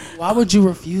 So why would you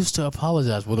refuse to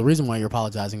apologize? Well, the reason why you're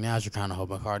apologizing now is you're kind of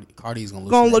hoping Cardi's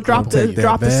gonna drop the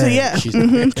shit. Yeah, she's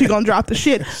gonna drop the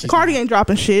shit. Cardi ain't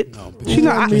dropping shit. No, she's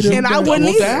not. And I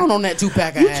wouldn't either. Down on that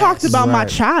 2-pack. You talked about my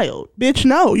child, bitch.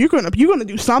 No, you're gonna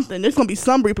do something. There's gonna be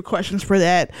some repercussions for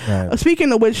that. Right.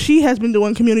 Speaking of which, she has been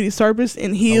doing community service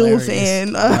in heels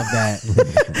and I love that.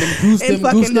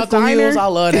 Goose knuckle heels. I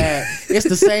love that. It's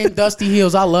the same dusty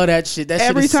heels. I love that shit. That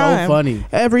every is time. so funny.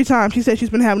 Every time. She said she's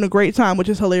been having a great time, which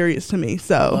is hilarious to me.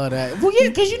 So Love that. Well, yeah,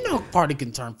 because you know Cardi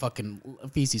can turn fucking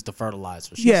feces to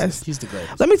fertilizer. She's the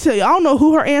greatest. let me tell you, I don't know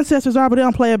who her ancestors are, but they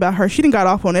don't play about her. She done got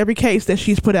off on every case that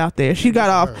she's put out there. She got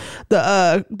off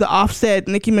the Offset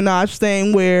Nicki Minaj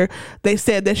thing where they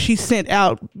said that she sent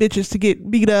out bitches to get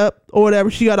beat up or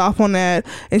whatever. She got off on that,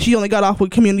 and she only got off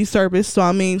with community service. So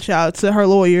I mean, shout out to her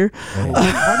lawyer.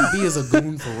 Cardi B is a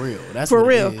goon for real. That's For what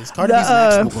real. it is. Cardi B's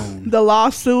an actual goon. The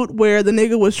lawsuit where the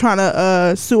nigga was trying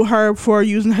to sue her for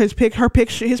using his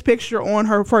picture on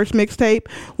her first mixtape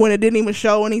when it didn't even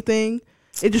show anything.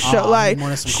 It just showed like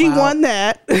she won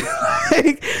that.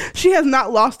 Like, she has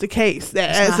not lost a case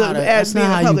as being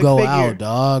a public figure. Out,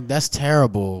 dog. That's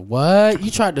terrible. What? You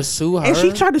tried to sue her, and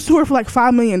she tried to sue her for like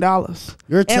 $5 million.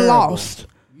 You're terrible. Lost.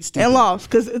 And lost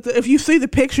because if you see the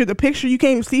picture you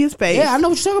can't even see his face. Yeah, I know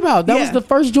what you're talking about. That was the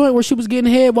first joint where she was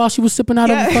getting head while she was sipping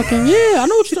out of the fucking. Yeah, I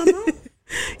know what you're talking about.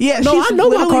 Yeah, no, I know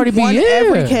about Cardi B. Yeah,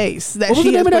 every case that what was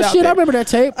she the name of that shit? There. I remember that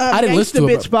tape. I didn't listen to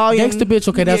it. Gangsta Bitch.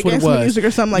 Okay, that's what it was. Music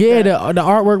or something like that. Yeah, the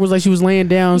artwork was like she was laying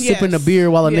down sipping a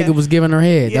beer while a nigga was giving her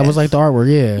head. That was like the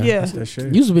artwork. Yeah, That's that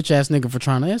shit. Use a bitch ass nigga for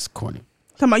trying to. That's corny.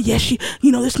 Talking about she,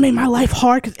 this made my life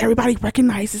hard because everybody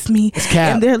recognizes me. It's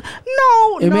cap. And they're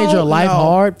it made your life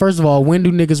hard. First of all, when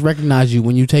do niggas recognize you?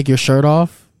 When you take your shirt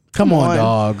off? Come on,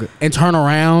 dog, and turn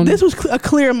around. This was a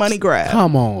clear money grab.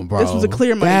 Come on, bro. This was a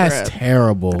clear money grab. That's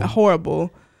terrible. Horrible.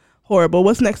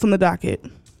 What's next on the docket?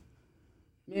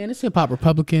 Man, it's Hip Hop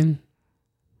Republican.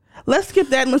 Let's skip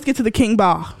that and let's get to the King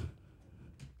Ba.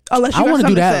 Unless you I want to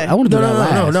do that. Say. I want to do that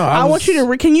last. No. I want you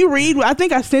to. Can you read? I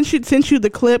think I sent you the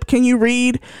clip. Can you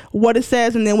read what it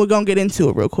says, and then we're gonna get into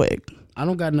it real quick. I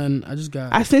don't got nothing. I just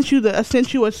got. I sent you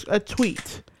a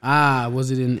tweet.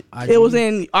 Was it in IG? It was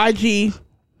in IG.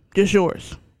 Just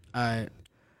yours. I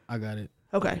got it.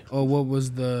 Okay. Oh, what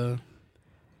was the?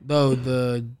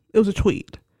 It was a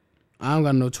tweet. I don't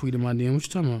got no tweet in my DM. What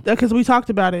you talking about? Because we talked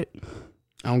about it.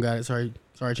 I don't got it. Sorry,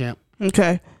 champ.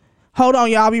 Okay. Hold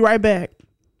on, y'all. I'll be right back.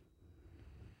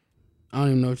 I don't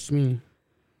even know what you mean.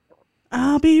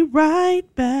 I'll be right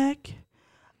back.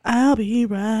 I'll be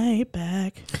right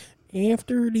back.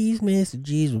 After these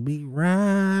messages, we'll be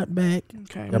right back.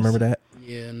 Okay. Y'all remember that?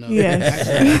 Yeah, no. Yes.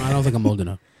 Actually, I don't think I'm old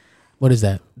enough. What is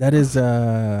that? That is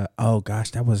oh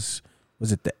gosh, that was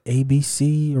it the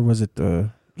ABC or was it the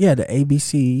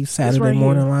ABC Saturday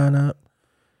morning lineup?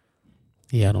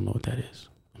 Yeah, I don't know what that is.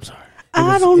 I'm sorry.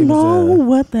 I don't know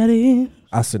what that is.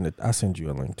 I'll send you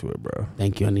a link to it, bro.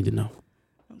 Thank you. I need to know.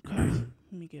 Okay. Let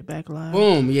me get back live.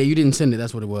 Boom. Yeah, you didn't send it.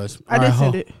 That's what it was. I did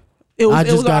send it.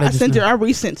 I sent it. I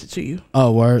resent it to you.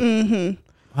 Oh, word. Mm-hmm.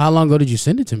 How long ago did you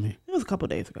send it to me? It was a couple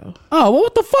days ago. Oh, well,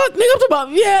 what the fuck, nigga? I'm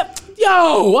talking about,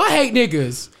 yo, I hate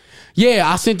niggas. Yeah,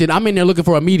 I sent it. I'm in there looking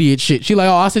for immediate shit. She like,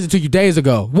 oh, I sent it to you days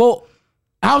ago. Well,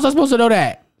 how was I supposed to know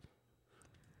that?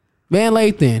 Van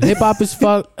Lathan, hip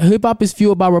hop is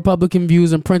fueled by Republican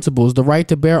views and principles. The right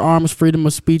to bear arms, freedom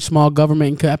of speech, small government,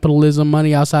 and capitalism,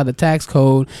 money outside the tax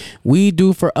code. We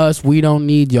do for us, we don't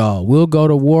need y'all. We'll go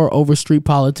to war over street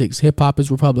politics. Hip hop is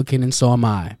Republican, and so am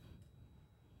I.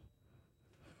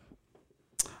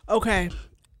 Okay.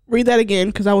 Read that again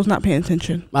because I was not paying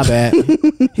attention. My bad.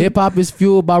 Hip hop is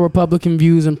fueled by Republican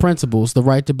views and principles. The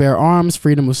right to bear arms,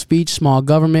 freedom of speech, small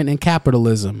government, and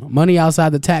capitalism. Money outside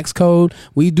the tax code.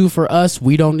 We do for us.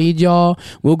 We don't need y'all.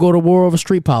 We'll go to war over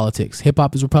street politics. Hip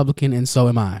hop is Republican, and so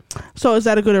am I. So is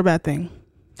that a good or bad thing?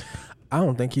 I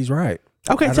don't think he's right.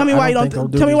 Okay, tell me why you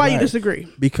don't. Tell me why you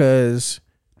disagree. Because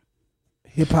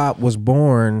hip hop was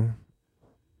born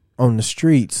on the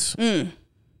streets.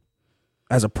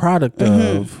 As a product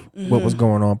of what was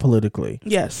going on politically.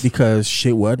 Yes. Because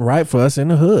shit wasn't right for us in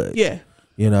the hood. Yeah.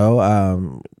 You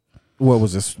know, what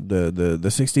was this, the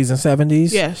 60s and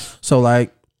 70s? Yes. So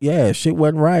like, yeah, shit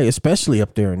wasn't right, especially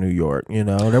up there in New York. You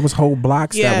know, there was whole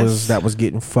blocks that was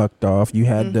getting fucked off. You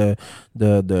had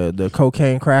the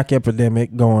cocaine crack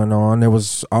epidemic going on. There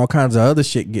was all kinds of other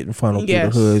shit getting funneled through the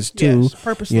hoods too. Yes,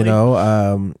 purposely. You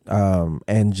know,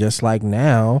 and just like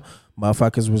now,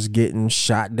 motherfuckers was getting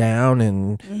shot down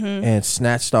and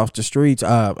snatched off the streets.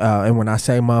 And when I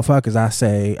say motherfuckers, I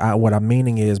say what I'm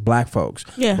meaning is black folks.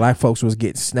 Yeah. Black folks was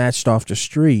getting snatched off the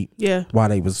street while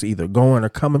they was either going or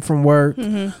coming from work.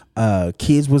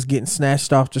 Kids was getting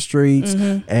snatched off the streets,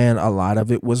 and a lot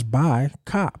of it was by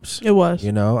cops. It was.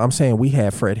 You know, I'm saying we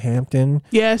had Fred Hampton.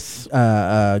 Yes.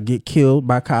 Get killed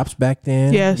by cops back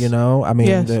then. Yes. You know, I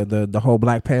mean the whole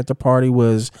Black Panther Party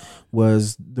was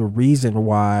the reason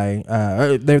why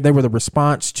they were the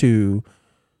response to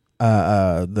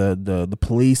the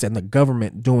police and the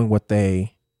government doing what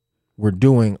they were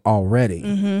doing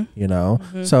already. You know,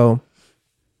 so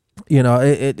you know,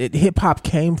 it hip hop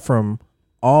came from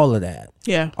all of that.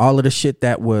 Yeah. All of the shit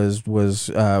that was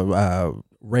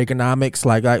Reaganomics,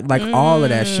 like all of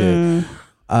that shit.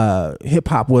 Hip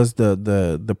hop was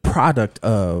the product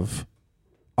of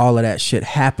all of that shit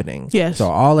happening. Yes. So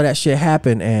all of that shit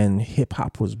happened, and hip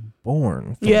hop was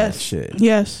born from that shit.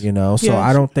 Yes. You know, so Yes.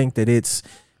 I don't think that it's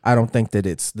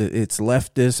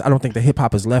leftist. I don't think that hip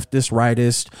hop is leftist,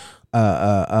 rightist,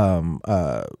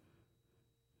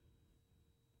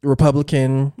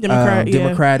 Republican,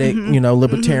 Democratic, you know,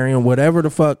 libertarian, whatever the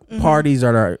fuck parties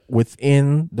are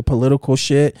within the political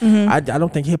shit. I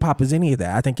don't think hip hop is any of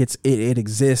that. I think it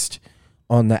exists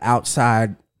on the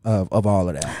outside of all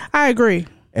of that. I agree.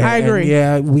 And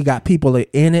yeah, we got people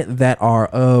in it that are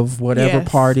of whatever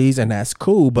parties, and that's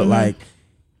cool. But like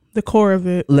the core of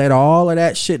it, let all of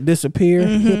that shit disappear.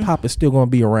 Hip hop is still going to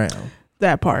be around.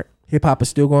 That part. Hip hop is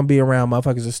still going to be around.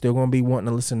 Motherfuckers are still going to be wanting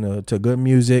to listen to good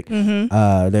music.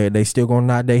 They still going to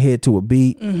nod their head to a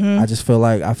beat. I feel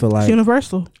like it's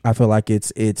universal. I feel like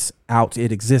it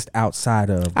exists outside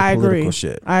of the political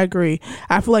shit. I agree.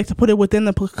 I feel like to put it within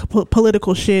the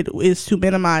political shit is to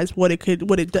minimize what it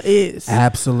is.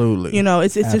 Absolutely. You know,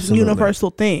 it's just a universal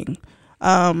thing.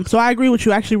 So I agree with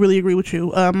you. I actually really agree with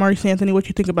you. Maurice Anthony, what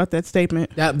you think about that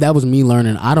statement? That was me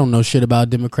learning. I don't know shit about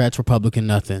Democrats, Republican,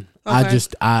 nothing. Okay.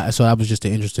 So that was just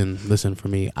an interesting listen for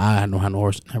me. I don't have no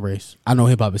horse in that race. I know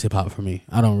hip hop is hip hop for me.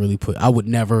 I don't really I would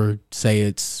never say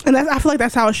it's. And I feel like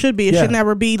that's how it should be. It should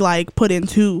never be like put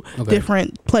into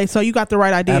different places. So you got the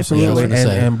right idea. Absolutely.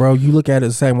 And bro, you look at it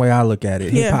the same way I look at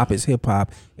it. Hip hop is hip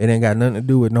hop. It ain't got nothing to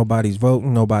do with nobody's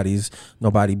voting,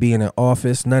 nobody being in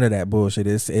office, none of that bullshit.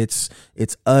 It's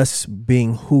us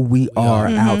being who we are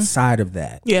outside of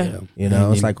that. Yeah. You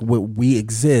know, it's like we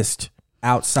exist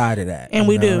outside of that, and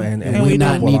we do, and we're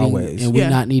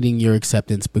not needing your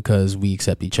acceptance because we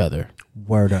accept each other.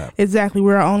 Word up. Exactly.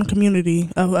 We're our own community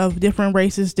of different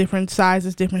races, different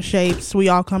sizes, different shapes. We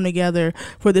all come together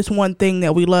for this one thing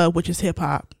that we love, which is hip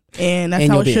hop, and that's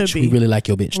how it should be. We really like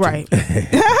your bitch too. Right.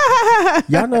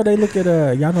 Y'all know they look at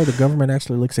y'all know the government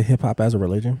actually looks at hip hop as a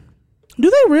religion. Do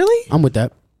they really? I'm with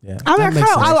that. Yeah, I mean,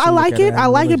 I like it. I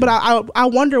like it, but I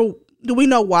wonder. Do we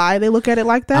know why they look at it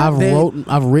like that?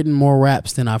 I've written more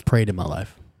raps than I've prayed in my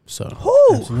life. So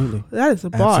absolutely, that is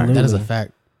a bar. Absolutely. That is a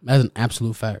fact. That is an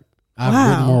absolute fact. I've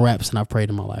written more raps than I've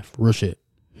prayed in my life. Real shit.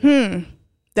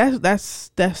 That's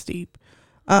deep.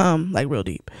 Like real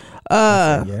deep.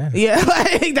 Like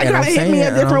that kind of hit me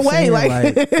a different way.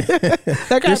 Like that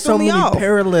kind there's so many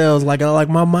parallels. Like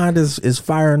my mind is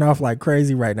firing off like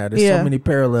crazy right now. There's so many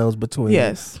parallels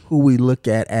between who we look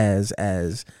at as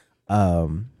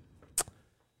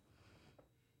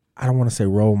I don't want to say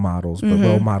role models, but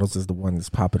role models is the one that's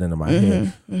popping into my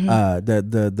head.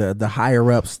 The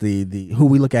higher ups, the who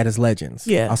we look at as legends.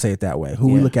 Yeah, I'll say it that way. Who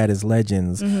we look at as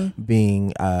legends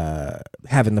being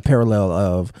having the parallel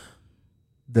of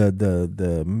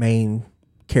the main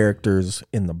characters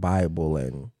in the Bible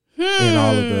and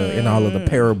in all of the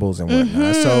parables and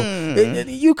whatnot. So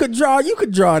you could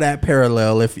draw that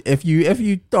parallel if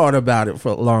you thought about it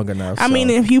for long enough. I mean,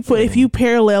 if you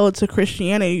parallel it to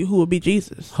Christianity, who would be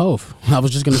Jesus? Hov. I was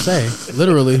just gonna say,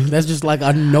 literally, that's just like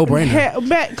a no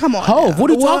brainer. Come on, Hov. What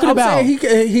are you talking about?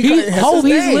 Hov.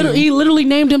 He literally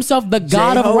named himself the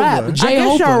God of rap.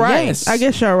 Jehovah. Right. Yes. I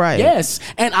guess you're right. Yes,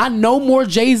 and I know more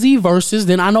Jay-Z verses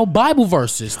than I know Bible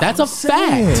verses. That's a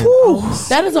fact.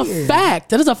 That is a fact.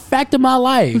 That is a fact of my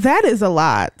life. That is a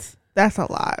lot. That's a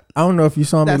lot. I don't know if you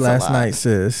saw me last night,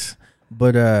 sis,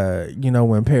 but you know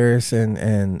when Paris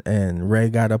and Ray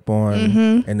got up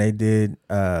on and they did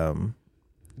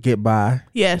Get By.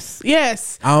 Yes.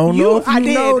 I don't know if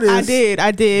you noticed.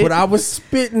 I did. But I was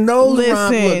spitting those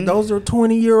rhymes. Look, those are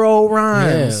 20-year-old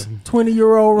rhymes.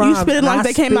 20-year-old rhymes. You spitting like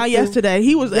they came out yesterday.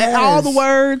 He was at all the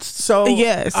words. So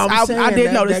yes, I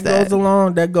did notice that.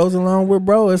 That goes along with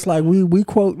bro. It's like we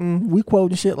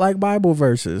quoting shit like Bible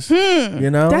verses. You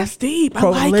know, that's deep. I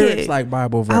like lyrics it. like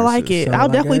Bible verses. I like it. So I'll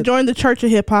definitely join the Church of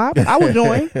Hip Hop. I will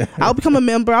join. I'll become a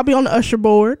member. I'll be on the usher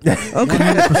board.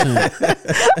 Okay,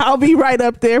 I'll be right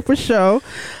up there for sure.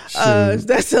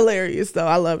 That's hilarious though.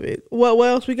 I love it. What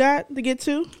else we got to get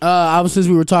to? Since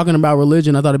we were talking about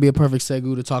religion, I thought it'd be a perfect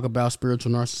segue to talk about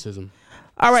spiritual narcissism.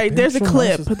 All right, there's a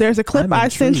clip. There's a clip I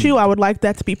sent you. I would like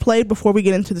that to be played before we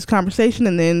get into this conversation,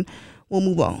 and then we'll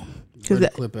move on. Where's the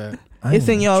clip at? It's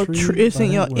in your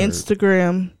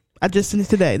Instagram. I just sent it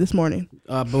today, this morning.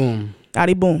 Boom.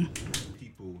 Adi boom.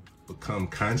 People become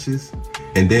conscious,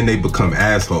 and then they become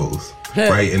assholes,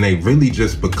 right? And they really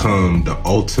just become the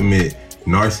ultimate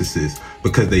narcissist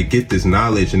because they get this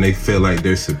knowledge and they feel like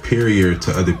they're superior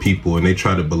to other people, and they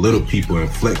try to belittle people and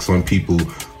flex on people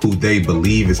who they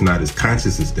believe is not as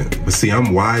conscious as them. But see,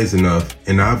 I'm wise enough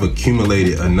and I've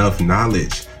accumulated enough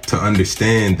knowledge to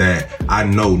understand that I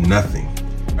know nothing.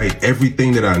 Right?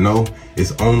 Everything that I know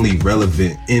is only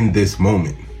relevant in this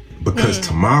moment. Because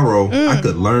tomorrow I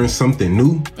could learn something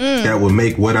new that will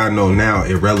make what I know now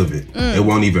irrelevant. It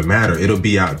won't even matter. It'll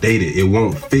be outdated. It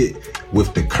won't fit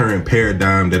with the current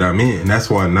paradigm that I'm in. And that's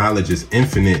why knowledge is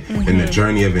infinite and the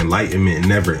journey of enlightenment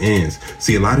never ends.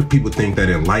 See, a lot of people think that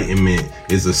enlightenment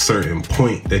is a certain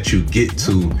point that you get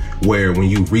to where when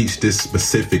you reach this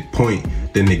specific point,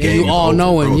 then the game you all is over.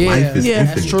 knowing. Bro, life is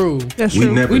infinite. That's true. That's true.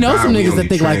 We know die, some niggas only that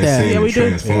think like that. transcend Yeah, we and do.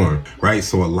 transform, right?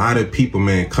 So a lot of people,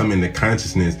 man, come into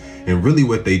consciousness and really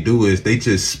what they do is they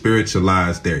just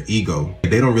spiritualize their ego.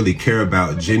 They don't really care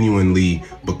about genuinely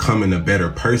becoming a better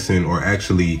person or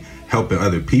actually helping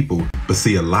other people. But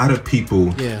see, a lot of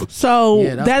people... So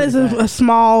that is pretty a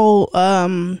small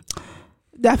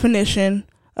definition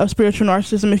of spiritual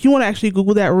narcissism. If you want to actually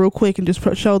Google that real quick and just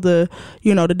show the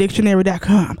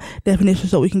dictionary.com definition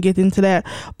so we can get into that.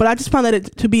 But I just found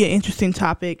that to be an interesting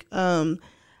topic. I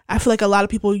feel like a lot of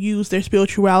people use their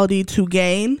spirituality to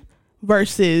gain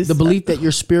versus the belief that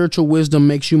your spiritual wisdom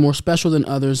makes you more special than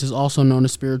others is also known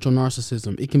as spiritual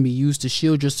narcissism. It can be used to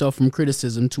shield yourself from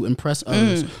criticism, to impress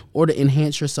others, or to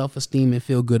enhance your self-esteem and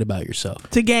feel good about yourself.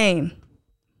 to gain.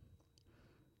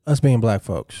 Us being black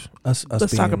folks. Us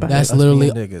Let's being, talk about That's us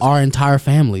literally being niggas. our entire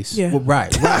families. Yeah. Well,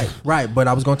 right. But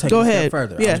I was going to take Go it a ahead. step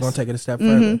further. I Yes. was going to take it a step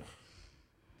further.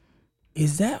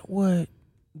 Is that what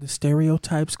the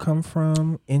stereotypes come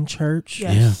from in church?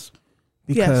 Yes.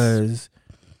 Because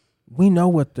we know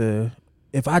what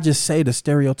if I just say the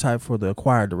stereotype for the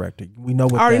choir director, we know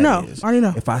what Already that know. is. Already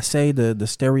know. If I say the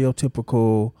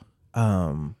stereotypical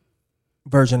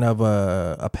version of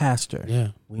a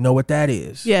pastor, we know what that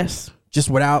is. Yes. Just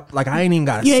without, like, I ain't even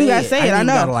got to You say ain't it. gotta say it, ain't I even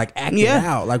know. gotta, like, act it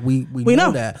out. Like, we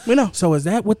know that. We know. So is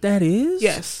that what that is?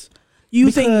 Yes.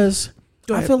 You think? Because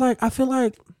Go I ahead. feel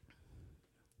like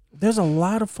there's a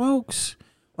lot of folks,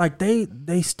 like, they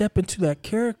step into that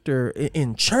character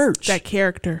in church. That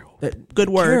character. That Good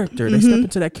word. character. They step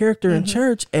into that character in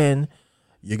church, and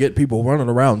you get people running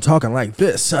around talking like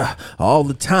this all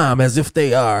the time, as if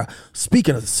they are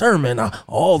speaking a sermon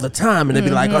all the time, and they be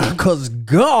like, "Cause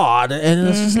God," and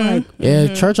it's just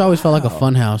like, Church always felt like a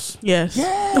fun house. Yes.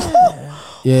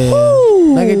 Yeah,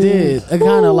 like it did. It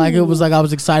kind of like it was like I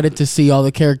was excited to see all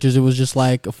the characters. It was just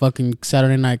like a fucking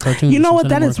Saturday night cartoon. You know what?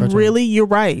 That Sunday is morning cartoon. really. You're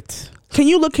right. Can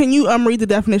you read the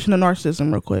definition of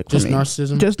narcissism real quick? for Just me?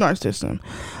 narcissism? Just narcissism.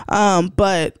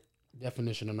 But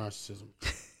Definition of narcissism.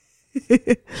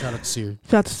 Shout out to Siri.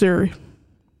 shout out to Siri.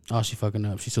 Oh, she fucking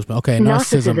up. She's so smart. Okay,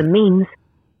 Narcissism narcissism. means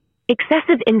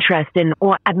excessive interest in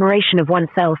or admiration of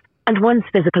oneself and one's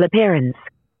physical appearance.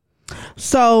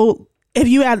 So if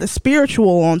you add the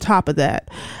spiritual on top of that,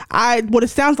 what it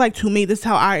sounds like to me, this is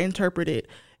how I interpret it,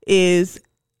 is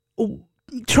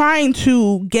trying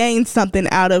to gain something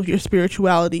out of your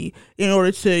spirituality in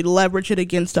order to leverage it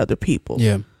against other people.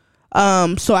 Yeah.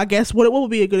 So I guess what would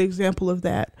be a good example of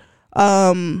that?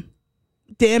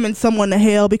 Damning someone to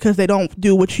hell because they don't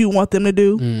do what you want them to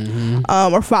do,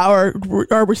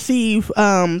 or receive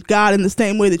God in the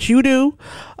same way that you do.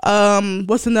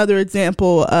 What's another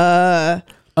example?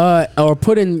 Or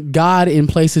putting God in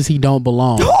places he don't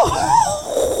belong.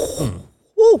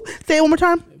 Woo, say it one more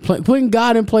time. Putting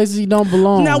God in places he don't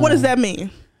belong. Now, what does that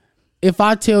mean? If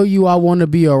I tell you I want to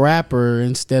be a rapper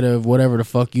instead of whatever the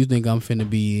fuck you think I'm finna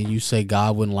be, and you say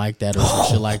God wouldn't like that or some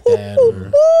shit like that,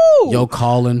 or your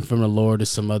calling from the Lord or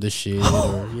some other shit,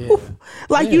 or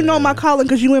You know my calling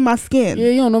because you in my skin.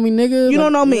 you don't know me, nigga. You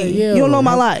don't know me. You don't know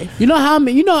my life. You know how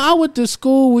I went to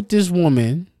school with this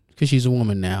woman, because she's a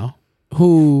woman now,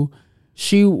 who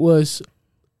she was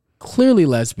clearly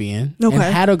lesbian and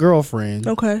had a girlfriend.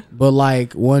 Okay. But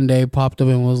like one day popped up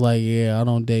and was like, yeah, I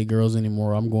don't date girls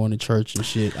anymore. I'm going to church and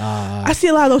shit. I see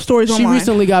a lot of those stories She online.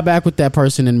 recently got back with that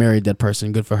person and married that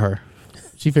person. Good for her.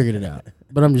 She figured it out.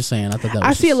 But I'm just saying, I thought that was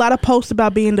I see a lot of posts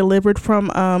about being delivered from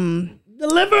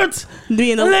delivered.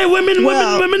 being Women.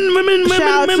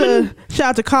 Shout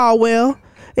out to Caldwell.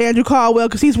 Andrew Caldwell,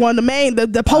 because he's one of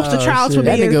the poster child for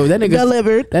being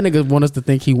delivered. That nigga want us to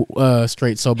think he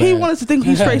straight so bad. He wants us to think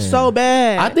he's straight so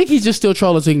bad. I think he's just still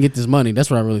trolling so he can get this money. That's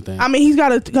what I really think. I mean, he's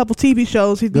got a couple TV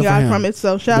shows he's Good for got him. from it,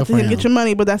 so shout out to Good him. for Get him. your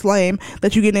money, but that's lame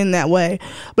that you get in that way.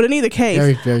 But in either case,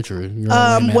 very, very true. You're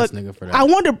a lame ass nigga for that. I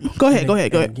wonder. Go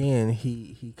ahead. Again,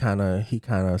 he kind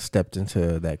of stepped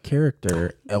into that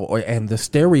character and the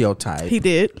stereotype. He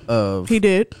did. He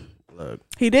did.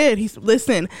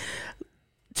 Listen.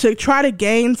 To try to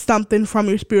gain something from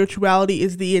your spirituality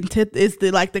is the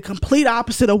complete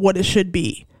opposite of what it should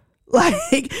be.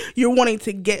 Like you're wanting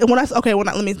to get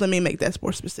let me make that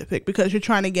more specific, because you are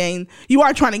trying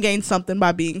to gain something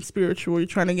by being spiritual. You're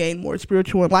trying to gain more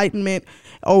spiritual enlightenment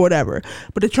or whatever.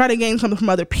 But to try to gain something from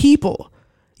other people,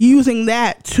 using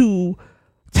that to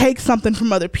take something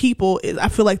from other people, I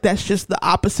feel like that's just the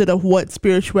opposite of what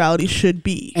spirituality should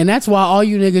be. And that's why all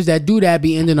you niggas that do that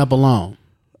be ending up alone,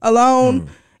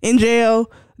 in jail,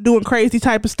 doing crazy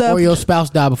type of stuff, or your spouse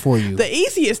die before you. The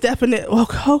easiest definite.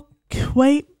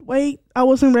 Wait, I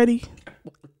wasn't ready.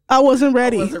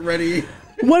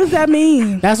 What does that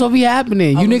mean? That's what be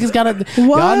happening. You niggas gotta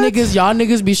What? y'all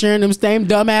niggas be sharing them same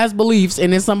dumbass beliefs,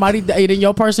 and then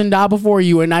your person die before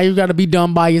you, and now you gotta be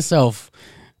dumb by yourself.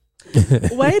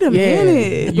 Wait a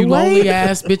minute. You lonely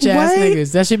ass bitch ass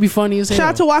niggas. That should be funny as hell. Shout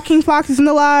out to Joaquin Fox, he's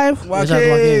still alive.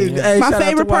 Joaquin. Yeah. Hey, My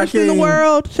favorite person in the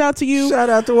world. Shout out to you. Shout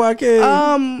out to Joaquin.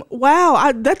 Wow.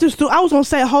 I was gonna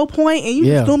say a whole point, and you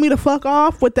just threw me the fuck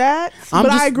off with that.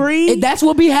 I agree. That's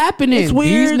what be happening. It's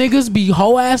weird. These niggas be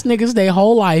whole ass niggas their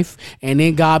whole life, and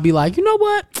then God be like, you know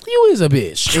what? You is a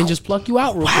bitch, and just pluck you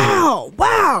out real quick.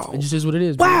 Wow. It just is what it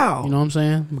is. Wow. Bro. You know what I'm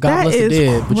saying? God That bless the is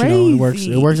dead, but it works.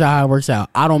 crazy. It works out how it works out.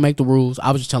 I don't make the rules. I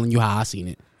was just telling you how I seen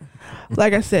it.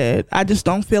 Like I said, I just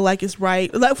don't feel like it's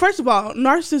right. Like, first of all,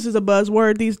 narcissist is a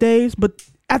buzzword these days, but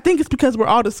I think it's because a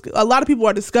lot of people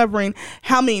are discovering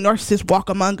how many narcissists walk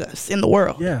among us in the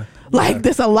world. Yeah. Like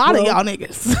there's a lot of y'all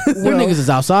niggas. Them niggas is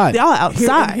outside. Y'all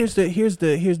outside. Here's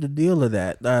the deal of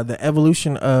that. The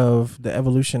evolution of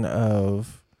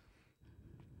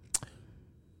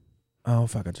oh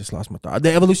fuck, I just lost my thought.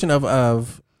 The evolution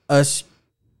of us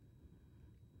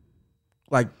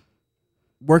like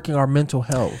working our mental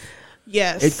health.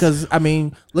 Yes. Because I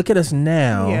mean, look at us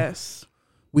now. Yes.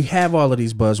 We have all of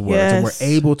these buzzwords, and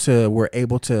we're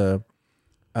able to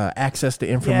access the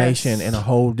information in a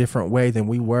whole different way than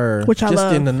we were Which I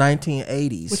love. in the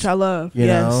 1980s. Which I love. You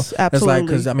know, absolutely. it's like,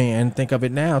 because I mean, and think of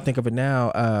it now.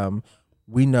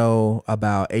 We know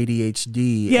about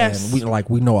ADHD. Yes. And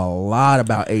we know a lot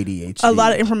about ADHD. A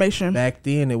lot of information. Back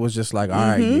then, it was just like, all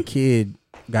right, your kid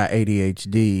got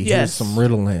ADHD. Here's Yes. some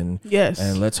Ritalin. Yes.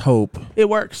 And let's hope It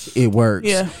works.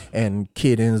 Yeah. And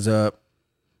kid ends up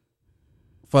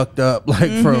fucked up,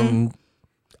 like from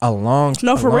a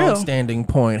long-standing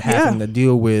point, having to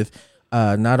deal with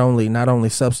not only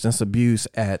substance abuse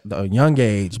at a young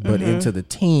age, but into the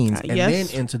teens and then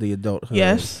into the adulthood.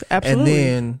 Yes, absolutely.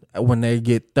 And then when they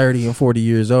get 30 and 40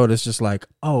 years old, it's just like,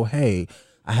 oh, hey,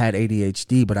 I had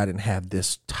ADHD, but I didn't have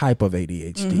this type of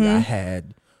ADHD. I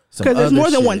had some other there's more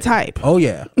than shit. one type. Oh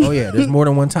yeah. There's more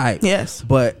than one type. Yes.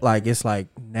 But like, it's like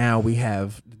now we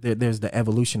have there's the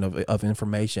evolution of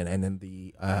information, and then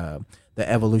the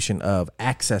evolution of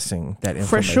accessing that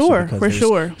information. For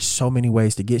sure. So many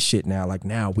ways to get shit now. Like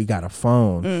now we got a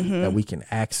phone that we can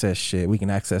access shit. We can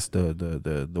access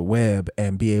the web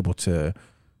and be able to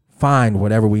find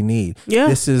whatever we need. Yeah.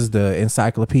 This is the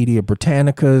Encyclopedia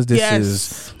Britannicas.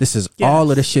 This is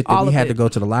all of the shit that All we of had it. to go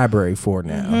to the library for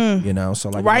now. You know, so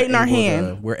like Right in our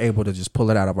hand. we're able to just pull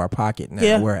it out of our pocket now.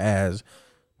 Yeah. Whereas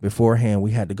beforehand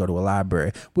we had to go to a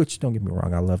library, which, don't get me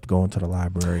wrong, I loved going to the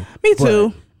library. Me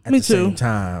too. At the same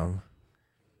time,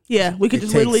 yeah, we could it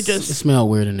just literally It just. smell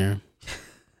weird in there.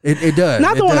 it does.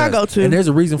 Not the It one I does. go to. And there's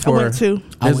a reason I for went to.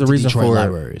 I there's went a to reason Detroit for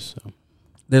libraries. So.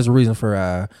 there's a reason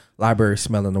for libraries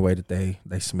smelling the way that they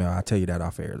smell. I'll tell you that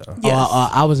off air though. Yes.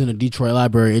 I was in a Detroit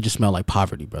library. It just smelled like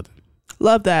poverty, brother.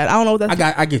 Love that. I don't know what that's.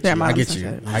 I get you. Never mind, I get I'm you.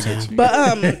 sorry. I get you.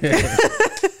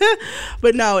 But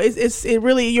but no, it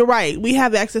really. You're right. We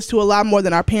have access to a lot more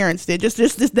than our parents did. Just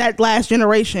that last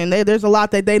generation. There's a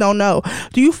lot that they don't know.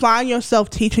 Do you find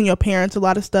yourself teaching your parents a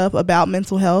lot of stuff about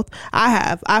mental health? I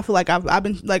have. I feel like I've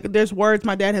been like, there's words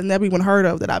my dad has never even heard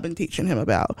of that I've been teaching him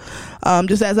about.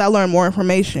 Just as I learn more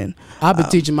information. I've been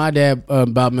teaching my dad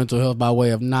about mental health by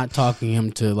way of not talking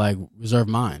him to like reserve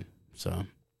mind. So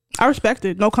I respect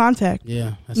it. No contact.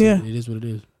 yeah, Yeah. it is what it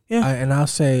is. Yeah. And I'll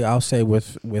say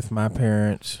with my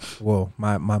parents, well,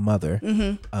 my mother,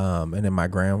 and then my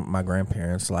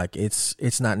grandparents, like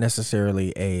it's not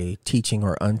necessarily a teaching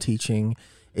or unteaching.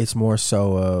 It's more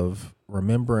so of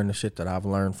remembering the shit that I've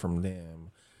learned from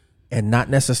them, and not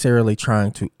necessarily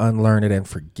trying to unlearn it and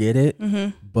forget it,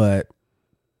 but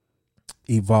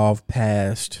evolve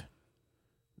past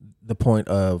the point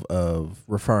of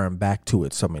referring back to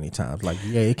it so many times. Like,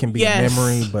 yeah, it can be a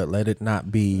memory, but let it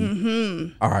not be,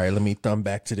 all right, let me thumb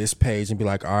back to this page and be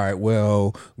like, all right,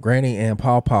 well, Granny and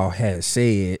Paw had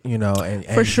said, you know, and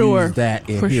For sure. use that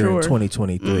in For here sure. in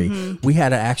 2023. We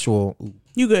had an actual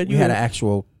You good. we had an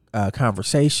actual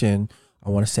conversation I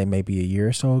want to say maybe a year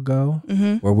or so ago,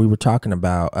 where we were talking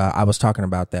about, I was talking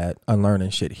about that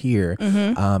unlearning shit here.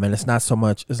 And it's not so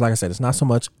much, it's like I said, it's not so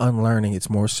much unlearning. It's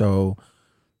more so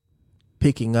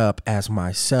picking up as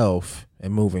myself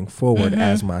and moving forward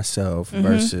as myself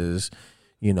versus,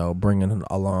 you know, bringing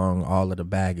along all of the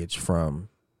baggage from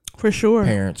for sure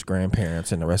parents,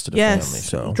 grandparents, and the rest of the family.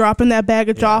 So dropping that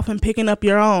baggage off and picking up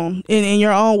your own in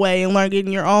your own way and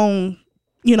learning your own,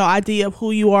 you know, idea of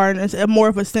who you are, and it's more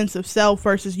of a sense of self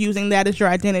versus using that as your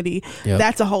identity.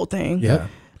 That's a whole thing.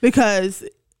 Because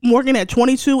Morgan at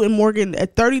 22 and Morgan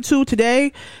at 32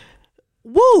 today,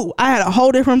 woo, I had a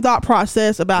whole different thought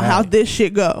process about how this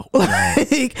shit go.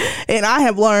 Like, and I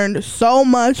have learned so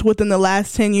much within the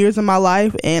last 10 years of my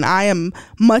life, and I am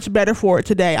much better for it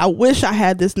today. I wish I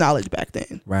had this knowledge back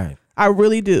then. Right. I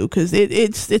really do, because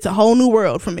it's a whole new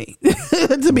world for me,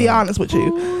 to be honest with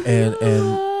you. And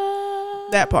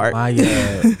that part. I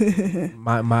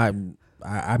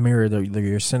mirror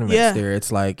your sentiments there.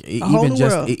 It's like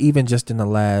even just in the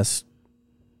last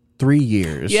 3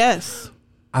 years.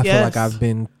 I feel like I've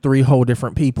been 3 whole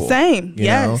different people. Same. You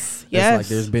know? It's like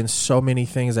there's been so many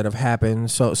things that have happened.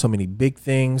 So many big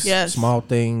things, small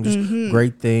things,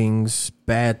 great things,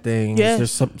 bad things.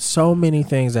 There's so many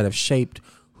things that have shaped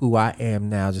who I am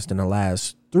now just in the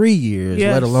last 3 years,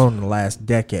 let alone in the last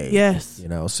decade. You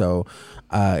know, so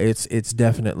it's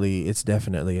definitely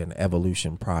an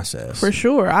evolution process. For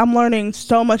sure. I'm learning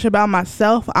so much about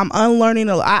myself. I'm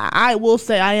unlearning I will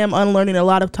say I am unlearning a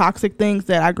lot of toxic things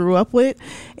that I grew up with,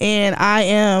 and I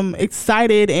am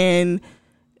excited, and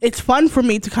it's fun for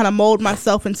me to kind of mold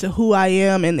myself into who I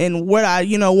am and what I,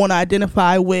 you know, want to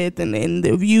identify with, and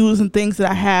the views and things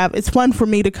that I have. It's fun for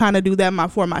me to kind of do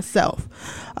that for myself.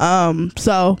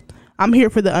 So I'm here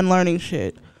for the unlearning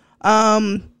shit.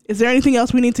 Is there anything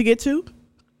else we need to get to?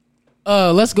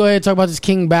 Let's go ahead and talk about this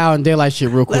King Bao and Daylight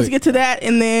shit real quick. Let's get to that,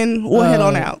 and then we'll head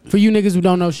on out. For you niggas who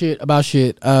don't know shit about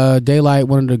shit, Daylight,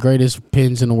 one of the greatest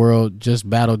pins in the world, just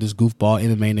battled this goofball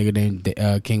MMA nigga named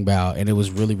King Bao, and it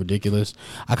was really ridiculous.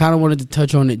 I kind of wanted to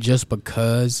touch on it just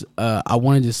because I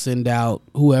wanted to send out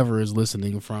whoever is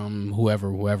listening from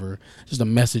whoever, just a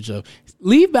message of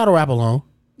leave battle rap alone.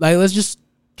 Like,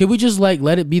 can we just like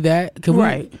let it be that? Can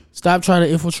we stop trying to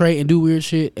infiltrate and do weird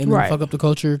shit and then fuck up the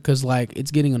culture? Because like it's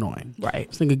getting annoying.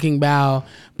 This nigga King Bao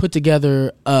put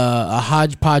together a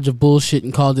hodgepodge of bullshit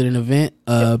and called it an event.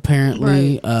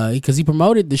 Apparently, because he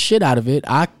promoted the shit out of it.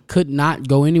 I could not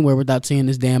go anywhere without seeing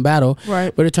this damn battle.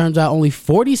 But it turns out only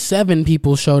 47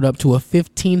 people showed up to a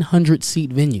 1,500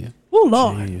 seat venue. Oh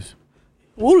Lord. Jeez.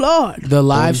 Oh Lord! The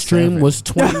live stream was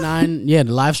 $29. The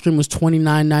live stream was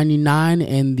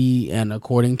 $29.99, and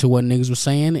according to what niggas was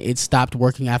saying, it stopped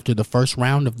working after the first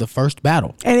round of the first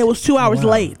battle. And it was 2 hours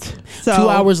late. So 2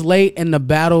 hours late, and the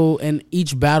battle, and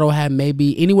each battle had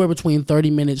maybe anywhere between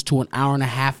 30 minutes to an hour and a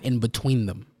half in between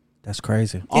them. That's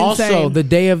crazy. Also, Insane. the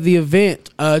day of the event,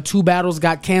 2 battles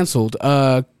got canceled.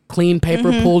 Clean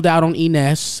Paper pulled out on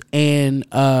Ines, and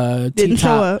didn't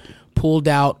show up. Pulled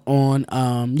out on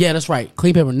that's right,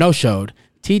 Clean Paper no showed.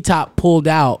 T-Top pulled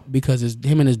out because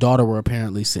him and his daughter were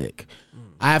apparently sick.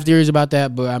 I have theories about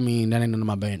that, but I mean that ain't none of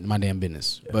my damn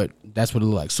business. But that's what it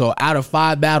looked like. So out of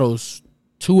 5 battles,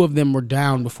 2 of them were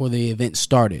down before the event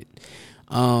started.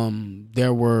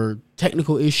 There were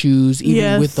technical issues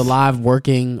even with the live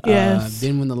working.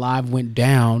 Then when the live went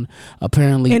down,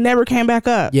 apparently it never came back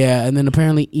up. And then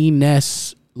apparently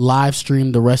Ines live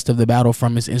streamed the rest of the battle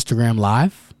from his Instagram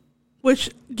live.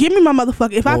 Which, give me my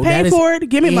motherfucking... If I paid for it,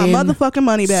 give me my motherfucking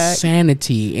money back.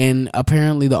 Sanity. And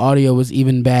apparently the audio was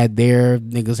even bad there.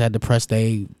 Niggas had to press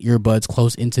their earbuds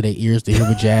close into their ears to hear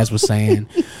what Jazz was saying.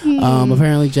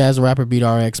 Apparently Jazz the rapper beat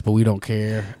RX, but we don't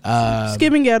care.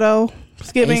 Skipping Ghetto.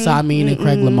 Skipping. Amin and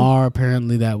Craig Lamar,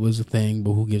 apparently that was a thing,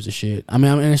 but who gives a shit? I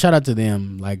mean, and shout out to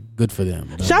them. Like, good for them.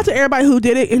 Shout out to everybody who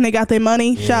did it and they got their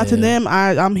money. Shout out to them.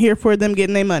 I'm here for them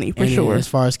getting their money, for sure. As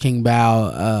far as King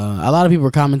Bao, a lot of people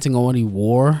were commenting on what he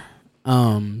wore.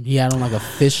 He had on like a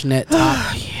fishnet top,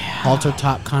 halter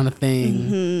top kind of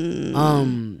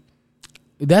thing.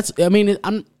 That's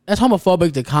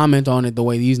homophobic to comment on it the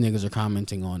way these niggas are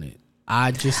commenting on it.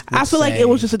 I feel like it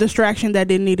was just a distraction that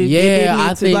didn't need it.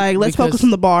 I think like, let's focus on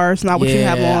the bars, not what you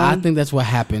have on. I think that's what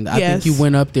happened. I think you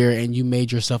went up there and you made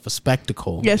yourself a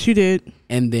spectacle. Yes, you did.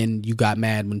 And then you got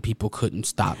mad when people couldn't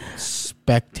stop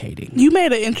spectating. You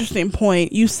made an interesting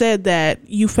point. You said that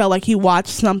you felt like he watched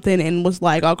something and was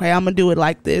like, okay, I'm gonna do it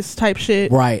like this type shit.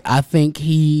 Right. I think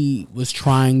he was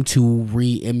trying to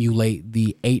re-emulate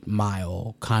the 8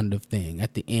 Mile kind of thing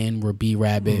at the end where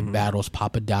B-Rabbit battles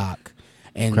Papa Doc.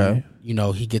 And, you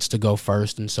know, he gets to go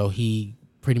first. And so he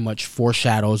pretty much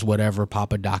foreshadows whatever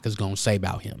Papa Doc is gonna say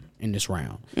about him in this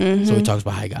round. So he talks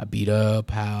about how he got beat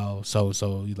up, how so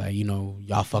like, you know,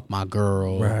 y'all fuck my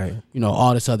girl, Right. you know,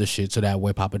 all this other shit. So that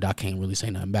way Papa Doc can't really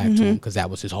say nothing back to him because that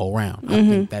was his whole round. I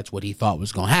think that's what he thought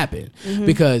was gonna happen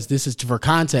because this is for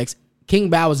context. King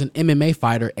Bao is an MMA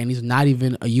fighter, and he's not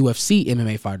even a UFC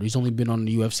MMA fighter. He's only been on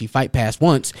the UFC Fight Pass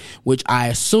once, which I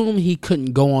assume he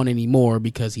couldn't go on anymore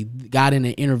because he got in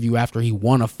an interview after he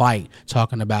won a fight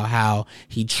talking about how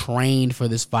he trained for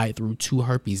this fight through 2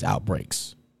 herpes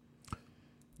outbreaks.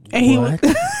 And he What?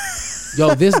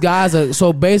 Yo, this guy's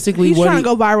so basically he's what trying to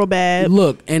go viral bad.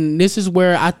 Look, and this is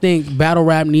where I think battle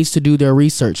rap needs to do their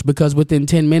research because within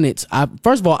 10 minutes,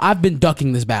 first of all, I've been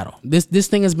ducking this battle. This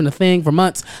thing has been a thing for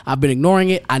months. I've been ignoring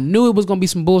it. I knew it was going to be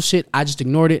some bullshit. I just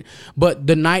ignored it. But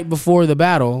the night before the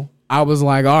battle, I was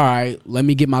like, all right, let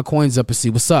me get my coins up and see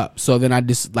what's up. So then I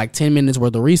just like 10 minutes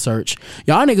worth of research.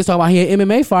 Y'all niggas talk about he an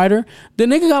MMA fighter. The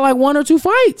nigga got like 1 or 2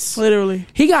 fights. Literally.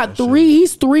 He got 3.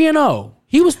 He's 3-0.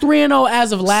 He was 3-0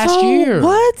 as of last year.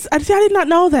 What? I did not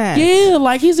know that. Yeah,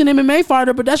 like he's an MMA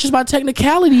fighter, but that's just by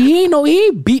technicality. He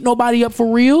ain't beat nobody up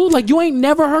for real. Like you ain't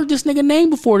never heard this nigga name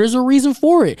before. There's a reason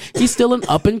for it. He's still an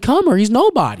up and comer. He's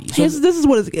nobody. So, This is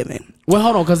what it's giving. well,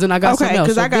 hold on, because then I got something else.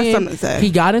 because I got something to say. He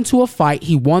got into a fight.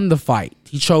 He won the fight.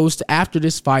 He chose to, after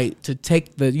this fight, to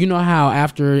take the, you know how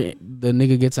after the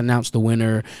nigga gets announced the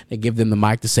winner, they give them the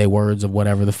mic to say words of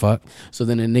whatever the fuck. So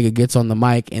then the nigga gets on the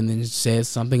mic and then says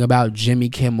something about Jimmy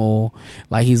Kimmel.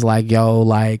 Like he's like, yo,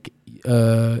 like,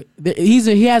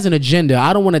 he has an agenda.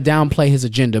 I don't want to downplay his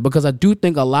agenda because I do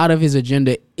think a lot of his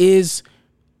agenda is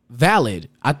valid.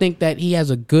 I think that he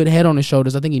has a good head on his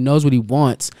shoulders. I think he knows what he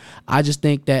wants. I just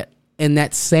think that in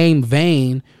that same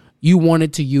vein, you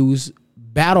wanted to use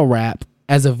battle rap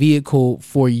as a vehicle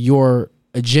for your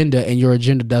agenda, and your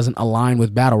agenda doesn't align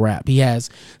with battle rap. He has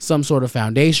some sort of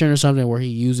foundation or something where he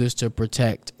uses to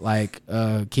protect like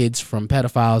kids from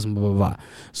pedophiles and blah blah blah.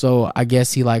 So I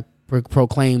guess he like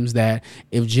proclaims that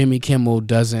if Jimmy Kimmel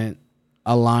doesn't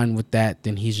align with that,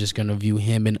 then he's just gonna view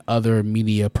him and other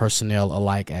media personnel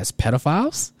alike as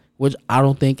pedophiles, which I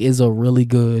don't think is a really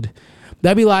good.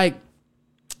 That'd be like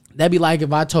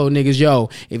if I told niggas, yo,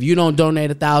 if you don't donate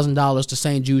 $1,000 to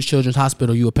St. Jude's Children's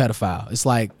Hospital, you a pedophile. It's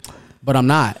like, but I'm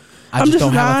not. I just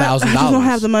don't have $1,000. I just don't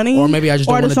have the money, or maybe I just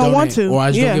don't want to donate, to. or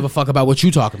I just don't give a fuck about what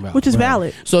you talking about, which is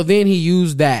valid. So then he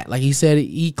used that, like he said,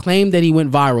 he claimed that he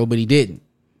went viral, but he didn't.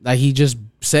 Like he just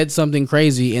said something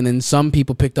crazy, and then some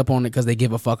people picked up on it because they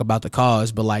give a fuck about the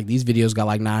cause. But like these videos got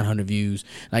like 900 views,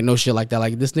 like no shit like that.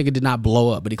 Like this nigga did not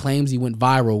blow up, but he claims he went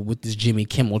viral with this Jimmy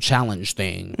Kimmel challenge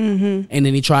thing. And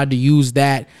then he tried to use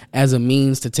that as a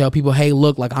means to tell people, hey,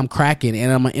 look, like I'm cracking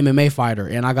and I'm an MMA fighter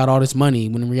and I got all this money.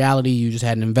 When in reality, you just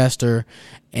had an investor,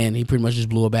 and he pretty much just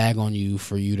blew a bag on you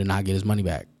for you to not get his money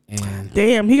back. And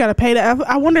damn, he got to pay that.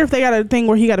 I wonder if they got a thing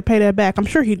where he got to pay that back. I'm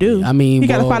sure he do. I mean, he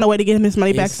got to find a way to get him his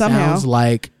money back somehow. Sounds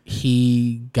like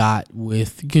he got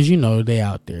with, because you know they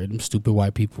out there, them stupid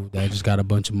white people that just got a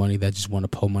bunch of money that just want to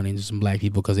pour money into some black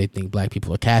people because they think black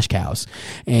people are cash cows.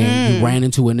 And you ran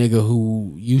into a nigga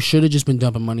who you should have just been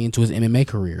dumping money into his MMA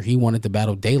career. He wanted to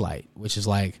battle Daylight, which is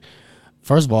like,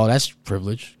 first of all, that's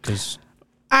privilege because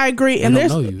I agree, and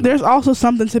there's also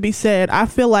something to be said. I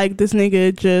feel like this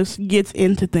nigga just gets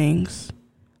into things.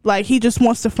 Like he just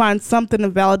wants to find something to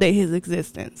validate his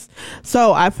existence.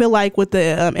 So I feel like with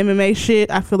the MMA shit,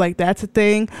 I feel like that's a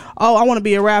thing. Oh, I want to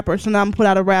be a rapper, so now I'm gonna put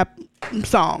out a rap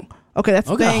song. Okay, that's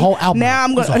the thing. A whole album. Now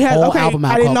I'm gonna. Album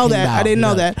I didn't know that. I didn't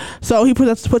know that. So he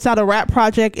puts out a rap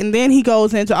project, and then he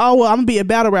goes into, oh well, I'm gonna be a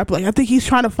battle rapper. Like I think he's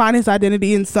trying to find his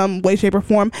identity in some way, shape, or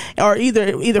form, or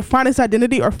either find his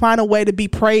identity or find a way to be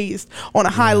praised on a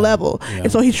high level. Yeah.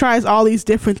 And so he tries all these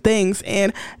different things,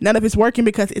 and none of it's working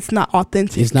because it's not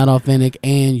authentic. It's not authentic,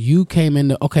 and you came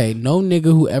into no nigga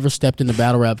who ever stepped into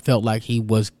battle rap felt like he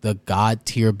was the god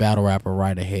tier battle rapper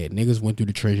right ahead. Niggas went through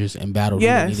the trenches and battled.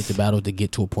 Yes. Needed to battle to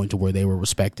get to a point to where they were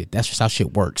respected. That's just how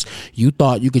shit works. You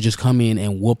thought you could just come in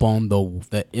and whoop on the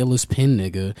illest pin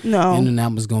nigga, and then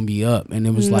that was gonna be up. And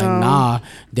it was like, nah,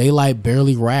 Daylight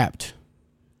barely rapped.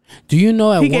 Do you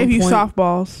know at he one gave you point,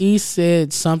 softballs. He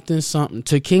said something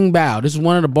to King Bao. This is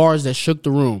one of the bars that shook the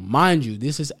room. Mind you,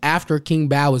 this is after King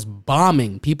Bao is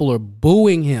bombing. People are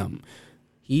booing him.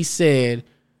 He said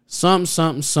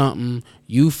something,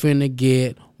 you finna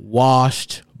get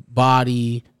washed,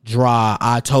 body dry.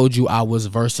 I told you I was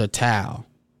versatile.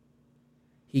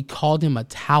 He called him a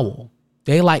towel.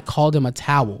 Daylight called him a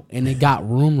towel, and it got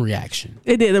room reaction.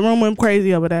 It did. The room went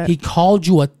crazy over that. He called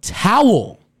you a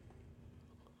towel.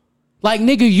 Like,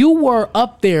 nigga, you were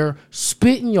up there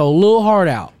spitting your little heart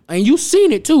out. And you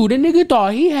seen it, too. The nigga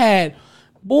thought he had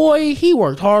Boy, he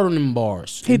worked hard on them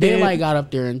bars. He did. Daylight got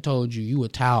up there and told you a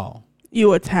towel.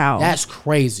 You a towel. That's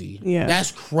crazy. Yeah.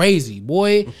 That's crazy,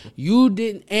 boy. You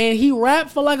didn't, and he rapped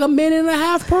for like a minute and a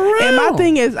half per round. And my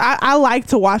thing is, I like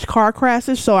to watch car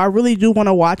crashes, so I really do want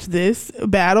to watch this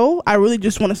battle. I really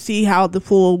just want to see how the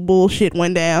full bullshit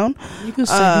went down. You can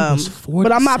say he was 47,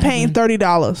 but I'm not paying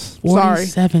 $30. Sorry.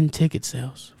 47 ticket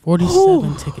sales.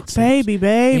 47 ticket sales. Baby.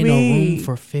 Ain't no room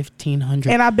for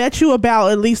 1,500. And I bet you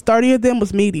about at least 30 of them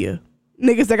was media.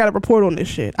 Niggas that got to report on this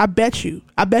shit. I bet you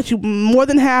more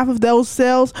than half of those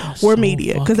sales were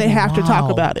media because they have to talk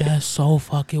about it. That's so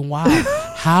fucking wild.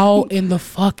 How in the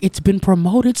fuck it's been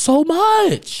promoted so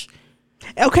much?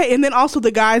 Okay, and then also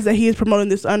the guys that he is promoting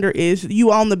this under is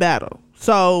you own the battle.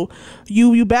 So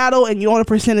you battle and you own a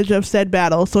percentage of said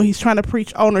battle. So he's trying to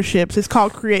preach ownerships. It's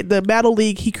called create the battle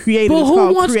league he created. But is who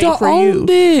called wants create to for own you.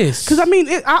 this? Because I mean,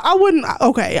 I wouldn't.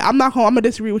 Okay, I'm gonna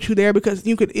disagree with you there because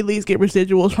you could at least get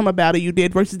residuals from a battle you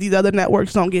did versus these other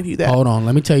networks don't give you that. Hold on,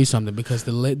 let me tell you something because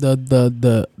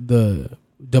the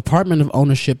department of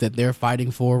ownership that they're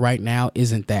fighting for right now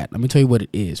isn't that. Let me tell you what it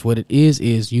is. What it is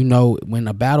when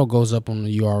a battle goes up on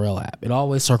the URL app, it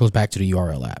always circles back to the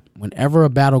URL app. Whenever a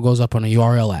battle goes up on a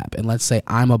URL app, and let's say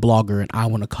I'm a blogger and I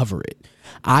want to cover it,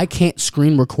 I can't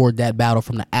screen record that battle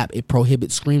from the app. It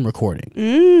prohibits screen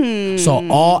recording. So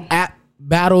all app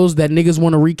battles that niggas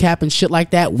want to recap and shit like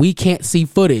that, we can't see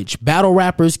footage. Battle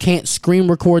rappers can't screen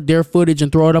record their footage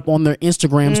and throw it up on their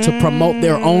Instagrams to promote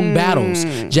their own battles.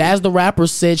 Jazz the rapper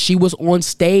said she was on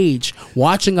stage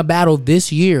watching a battle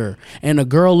this year and a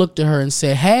girl looked at her and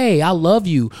said, "Hey, I love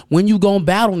you. When you gonna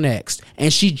battle next?"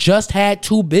 And she just had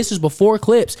this is before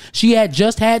clips. She had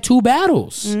just had 2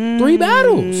 battles. 3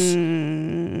 battles.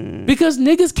 Because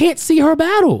niggas can't see her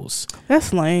battles.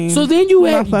 That's lame. So then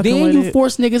you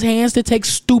force niggas' hands to take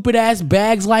stupid ass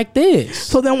bags like this.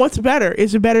 So then what's better?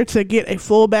 Is it better to get a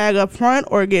full bag up front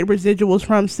or get residuals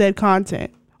from said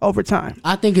content over time?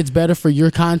 I think it's better for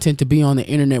your content to be on the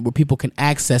internet where people can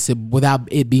access it without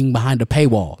it being behind a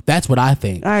paywall. That's what I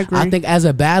think. I agree. I think as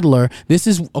a battler, this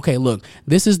is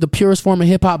the purest form of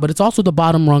hip hop, but it's also the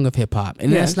bottom rung of hip hop.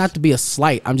 And that's not to be a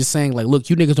slight. I'm just saying, like, look,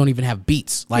 you niggas don't even have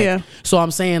beats. Like, so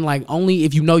I'm saying, like, only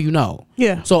if you know, you know.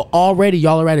 Yeah. So already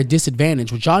y'all are at a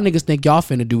disadvantage. What y'all niggas think y'all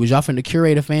finna do is y'all finna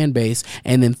curate a fan base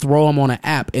and then throw them on an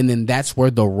app, and then that's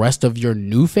where the rest of your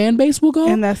new fan base will go.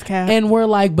 And that's cap. And we're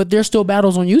like, but there's still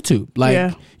battles on YouTube.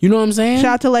 Like, you know what I'm saying?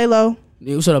 Shout out to Laylo.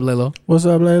 What's up, Laylo? What's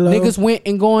up, Laylo? Niggas went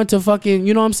and going to fucking,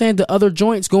 you know what I'm saying, the other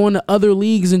joints, going to other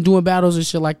leagues and doing battles and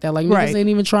shit like that. Like, niggas ain't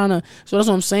even trying to. So that's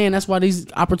what I'm saying. That's why these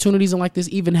opportunities and like this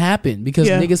even happen, because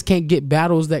niggas can't get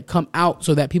battles that come out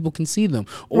so that people can see them.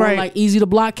 Or like Easy the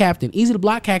Block Captain. Easy the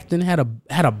Block Captain had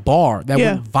a bar that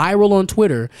went viral on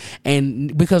Twitter,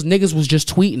 and because niggas was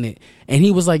just tweeting it, and he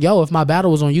was like, "Yo, if my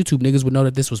battle was on YouTube, niggas would know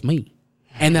that this was me."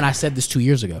 And then I said this 2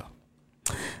 years ago.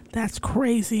 That's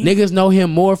crazy. Niggas know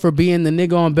him more for being the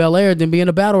nigga on Bel Air than being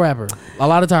a battle rapper. A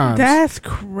lot of times. That's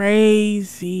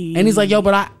crazy. And he's like, yo,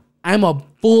 but I'm a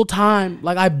full time,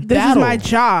 like, I battle. This is my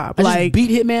job. I like, just beat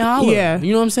Hitman Holla. Yeah.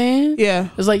 You know what I'm saying? Yeah.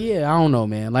 It's like, I don't know,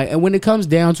 man. Like, and when it comes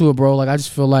down to it, bro, like, I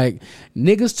just feel like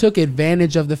niggas took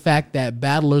advantage of the fact that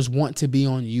battlers want to be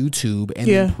on YouTube and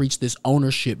then preach this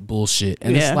ownership bullshit.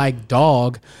 And it's like,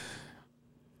 dog,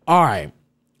 all right.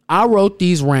 I wrote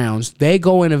these rounds. They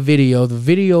go in a video. The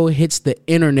video hits the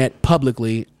internet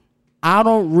publicly. I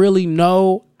don't really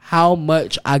know how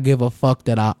much I give a fuck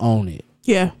that I own it.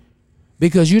 Yeah.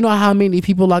 Because you know how many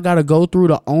people I got to go through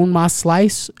to own my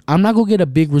slice? I'm not going to get a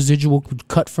big residual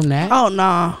cut from that. Oh,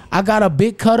 nah. I got a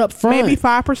big cut up front. Maybe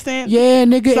 5%? Yeah,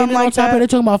 nigga. Something And like on top that. of it, they're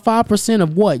talking about 5%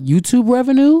 of what? YouTube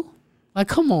revenue? Like,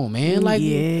 come on, man. Like,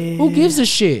 who gives a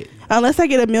shit? Unless I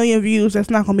get 1 million views, that's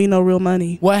not going to be no real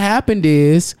money. What happened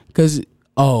is, because,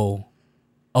 y'all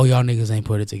niggas ain't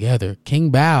put it together. King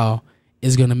Bao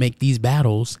is going to make these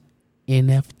battles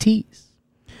NFTs.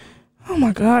 Oh,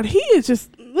 my God. He is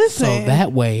just, listen. So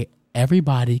that way,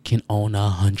 everybody can own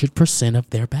 100% of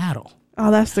their battle.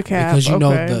 Oh, that's the cap. Because, you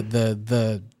know,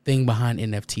 the thing behind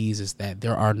NFTs is that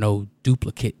there are no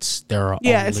duplicates. There are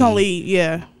it's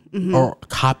only, Mm-hmm. or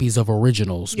copies of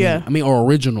originals. Yeah. Or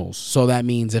originals. So that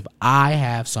means if I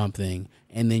have something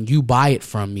and then you buy it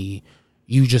from me,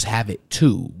 you just have it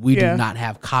too. We do not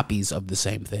have copies of the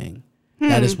same thing.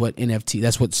 That is what NFT,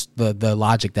 that's what's the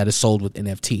logic that is sold with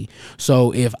NFT.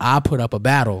 So if I put up a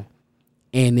battle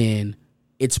and then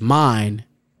it's mine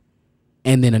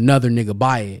and then another nigga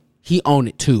buy it, he own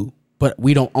it too. But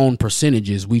we don't own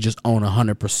percentages. We just own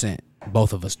 100%.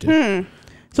 Both of us do.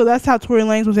 So that's how Tory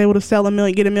Lanez was able to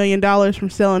get $1 million from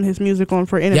selling his music on as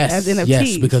NFTs.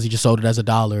 Yes, because he just sold it as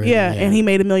 $1. And he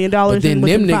made $1 million. But then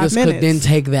them niggas could then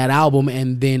take that album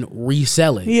and then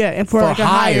resell it. Yeah, and for like a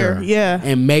higher,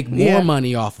 and make more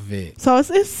money off of it. So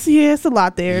it's a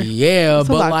lot there. Yeah,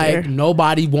 but like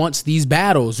nobody wants these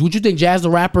battles. Would you think Jazz the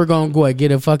Rapper gonna go and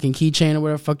get a fucking keychain or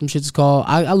whatever fucking shit is called?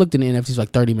 I looked in the NFTs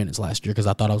like 30 minutes last year because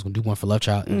I thought I was gonna do one for Love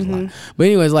Child. But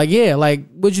anyways, like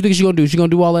what you think she gonna do? She gonna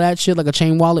do all of that shit like a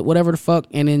chain wallet, whatever the fuck,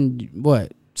 and then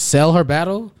what? Sell her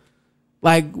battle?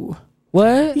 Like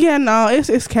what? Yeah, no,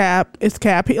 it's cap. It's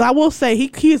cap. I will say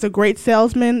he is a great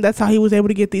salesman. That's how he was able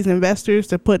to get these investors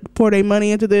to pour their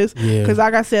money into this. Because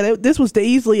like I said, this was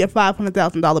easily a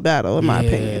 $500,000 battle in my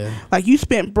opinion. Like you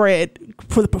spent bread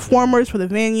for the performers, for the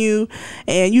venue,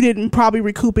 and you didn't probably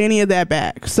recoup any of that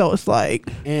back. So it's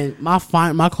like. And my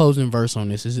closing verse on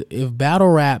this is: if battle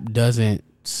rap doesn't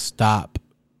stop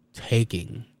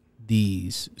taking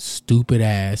these stupid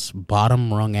ass,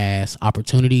 bottom rung ass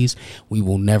opportunities, we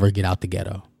will never get out the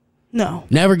ghetto. No.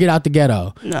 Never get out the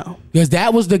ghetto. No. Because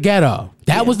that was the ghetto.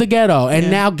 That was the ghetto.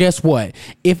 And now guess what?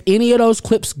 If any of those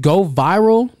clips go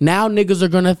viral, now niggas are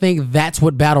going to think that's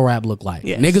what battle rap look like.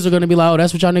 Yes. Niggas are going to be like, oh,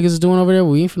 that's what y'all niggas is doing over there?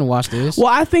 We ain't finna watch this. Well,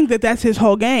 I think that's his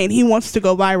whole game. He wants to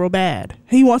go viral bad.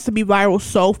 He wants to be viral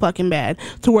so fucking bad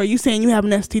to where you saying you have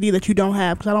an STD that you don't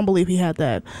have, because I don't believe he had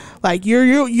that. Like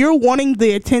you're wanting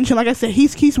the attention. Like I said,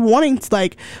 he's wanting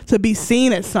to be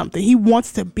seen as something. He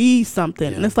wants to be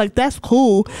something. And it's like, that's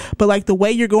cool. But like the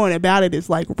way you're going about it is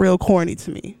like real corny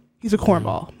to me. He's a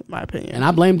cornball, in my opinion. And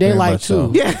I blame Daylight too.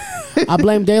 Yeah. I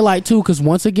blame Daylight too, because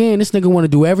once again, this nigga want to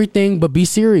do everything but be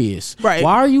serious. Right.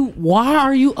 Why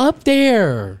are you up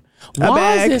there?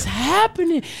 Why is this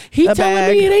happening? He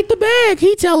telling me it ain't the bag.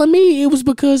 He telling me it was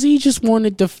because he just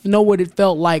wanted to know what it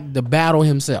felt like to battle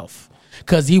himself.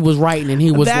 Because he was writing and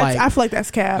he was I feel like that's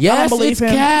cap. Yes, I don't believe it's him.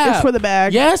 cap. It's for the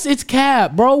bag. Yes, it's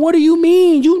cap. Bro, what do you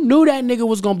mean? You knew that nigga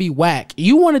was going to be whack.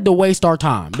 You wanted to waste our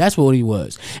time. That's what he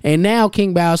was. And now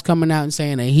King Bow's coming out and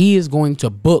saying that he is going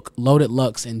to book Loaded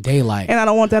Lux and Daylight. And I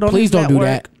don't want that on Please his don't network. do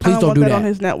that. Please don't do that on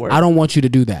his network. I don't want you to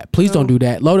do that. Please don't do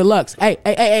that. Loaded Lux.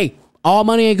 Hey. All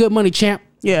money ain't good money, champ.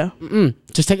 Yeah.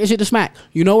 Just take that shit to smack.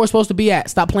 You know where we're supposed to be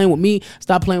at. Stop playing with me.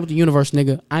 Stop playing with the universe,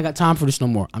 nigga. I ain't got time for this no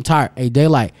more. I'm tired. Hey,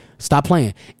 Daylight, stop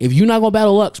playing. If you not gonna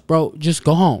battle Lux, bro, just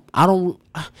go home.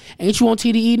 Ain't you on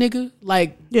TDE, nigga?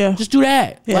 Like, just do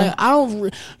that. Yeah.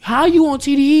 Like, how you on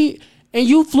TDE and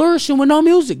you flourishing with no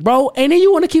music, bro? And then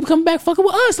you want to keep coming back fucking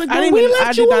with us? Like, bro, I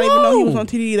did not even know he was on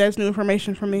TDE. That's new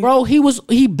information for me, bro.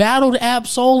 He battled Ab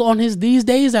Soul on his These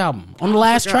Days album on the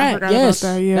last track. Yes,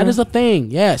 that is a thing.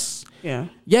 Yes. Yeah.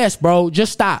 Yes, bro.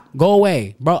 Just stop. Go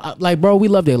away, bro. Bro, we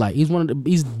love Daylight. He's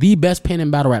the best pen in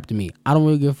battle rap to me. I don't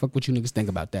really give a fuck what you niggas think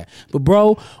about that. But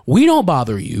bro, we don't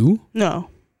bother you. No.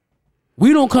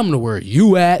 We don't come to where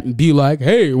you at and be like,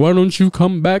 hey, why don't you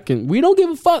come back? And we don't give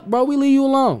a fuck, bro. We leave you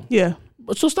alone. Yeah.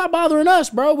 So stop bothering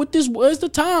us, bro. With this, where's the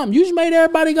time? You just made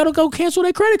everybody gotta go cancel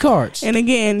their credit cards. And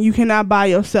again, you cannot buy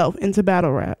yourself into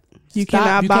battle rap. You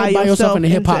cannot buy yourself into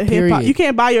hip hop. Period. You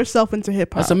can't buy yourself into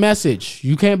hip hop. That's a message.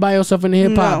 You can't buy yourself into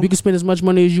hip hop. No. You can spend as much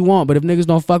money as you want, but if niggas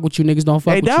don't fuck with you, niggas don't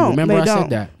fuck with you. Remember, I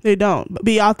said that. They don't.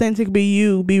 Be authentic. Be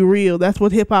you. Be real. That's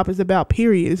what hip hop is about.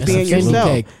 Period. It's being yourself.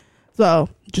 Cake. So,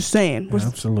 just saying.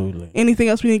 Absolutely. Anything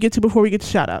else we need to get to before we get to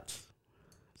shout outs?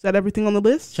 Is that everything on the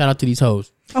list? Shout out to these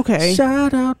hoes. Okay.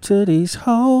 Shout out to these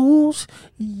hoes.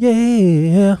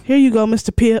 Yeah. Here you go,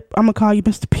 Mr. Pip. I'm gonna call you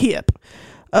Mr. Pip.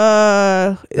 Is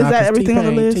that everything on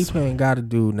the list? T-Pain got a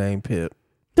dude named Pip.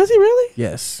 Does he really?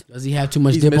 Yes. Does he have too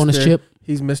much dip on his chip?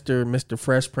 He's Mr.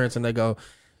 Fresh Prince, and they go,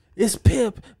 it's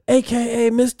Pip, aka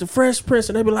Mr. Fresh Prince,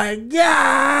 and they be like,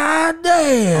 God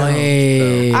damn.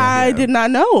 Hey. I did not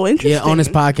know. Interesting. Yeah, on his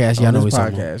podcast. Yeah, I know his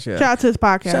podcast. Yeah. Shout out to his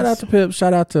podcast. Shout out to Pip.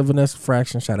 Shout out to Vanessa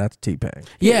Fraction. Shout out to T-Pain.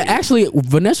 Yeah, actually,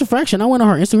 Vanessa Fraction, I went on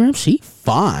her Instagram. She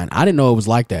fine. I didn't know it was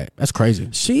like that. That's crazy.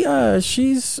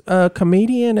 She's a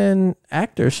comedian and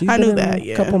actor. She's been in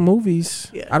a couple movies.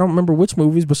 Yeah. I don't remember which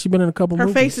movies, but she's been in a couple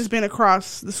movies. Her face has been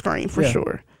across the screen for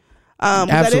sure.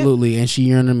 Absolutely, and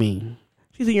she earned a mean.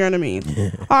 She's a yearn to me.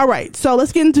 All right, so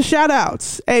let's get into shout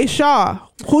outs. Hey, Shaw,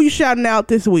 who you shouting out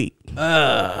this week?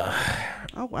 Oh,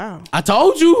 wow. I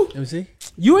told you. Let me see.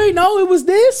 You ain't know it was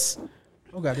this?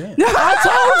 Oh, goddamn. I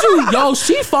told you. Yo,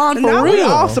 she fine for now real. We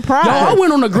all surprised. Yo, I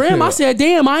went on the gram. I said,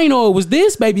 damn, I ain't know it was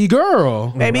this, baby girl.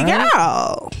 Baby girl.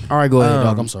 All right, go ahead,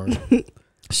 dog. I'm sorry.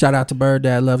 Shout out to Bird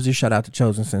Dad Loves You. Shout out to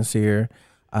Chosen Sincere.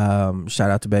 Shout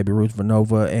out to Baby Ruth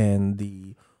Vanova and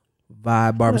the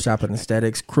Vibe Barbershop and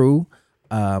Aesthetics crew.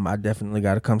 I definitely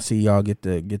got to come see y'all get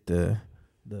the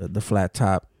flat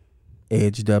top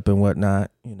edged up and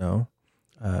whatnot. You know,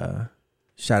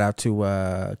 Shout out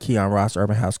to Keon Ross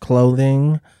Urban House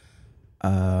Clothing.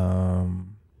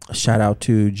 Shout out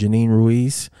to Janine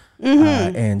Ruiz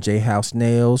and J House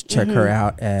Nails. Check her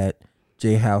out at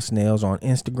J House Nails on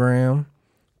Instagram.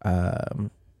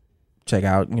 Check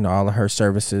out, all of her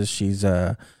services. She's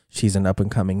an up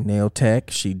and coming nail tech.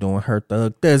 She doing her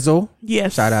thug thizzle.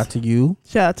 Yes. Shout out to you.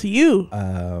 Shout out to you.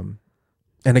 And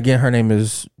again, her name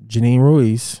is Janine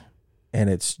Ruiz, and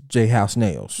it's J House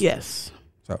Nails. Yes.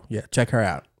 So yeah, check her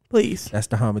out, please. That's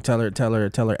the homie. Tell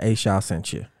her A Shaw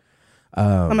sent you.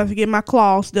 I'm gonna have to get my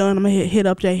claws done. I'm gonna hit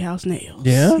up J House Nails.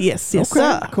 Yeah. Yes. Okay.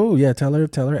 Sir. Cool. Yeah. Tell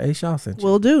her A Shaw sent you.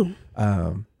 Will do.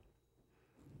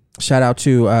 Shout out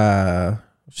to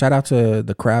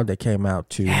the crowd that came out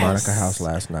to Monica House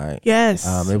last night. Yes.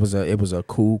 It was a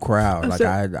cool crowd. Like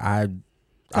I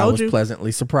was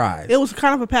pleasantly surprised. It was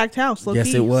kind of a packed house.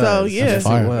 Yes, it was. So yeah, yes,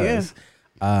 it was. Yeah.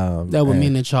 That would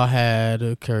mean that y'all had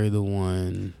to carry the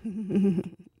one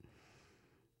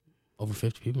over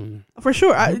 50 people. For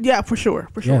sure. For sure.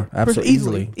 Yeah,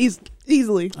 absolutely.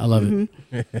 Easily. I love it.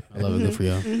 I love it. Good for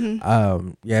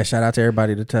y'all. Yeah, shout out to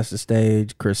everybody to touch the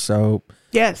stage. Chris Soap.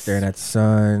 Yes. Staring at the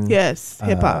Sun. Yes.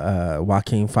 Hip hop.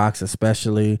 Joaquin Fox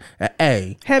especially.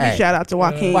 Heavy shout out to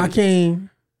Joaquin. Joaquin,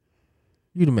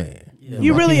 you the man. Yeah,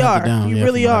 you really are. You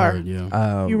really are.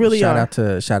 You really are.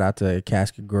 Shout out to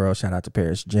Casket Girl. Shout out to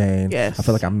Paris Jane. Yes. I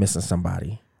feel like I'm missing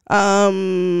somebody.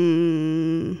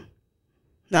 No.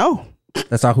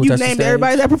 That's all who you touched the named stage?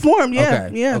 everybody that performed. Yeah.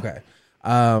 Okay. Yeah. Okay.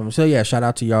 So yeah, shout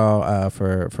out to y'all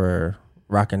for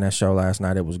rocking that show last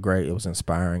night. It was great. It was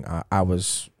inspiring. I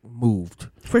was moved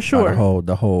for sure. By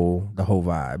the whole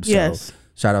vibe. So yes.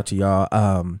 Shout out to y'all.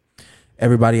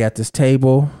 Everybody at this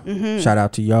table. Shout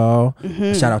out to y'all.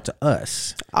 Shout out to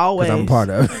us. Always. 'Cause I'm part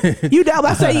of it. You down?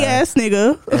 I say yes,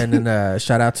 nigga. And then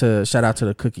shout out to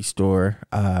the cookie store.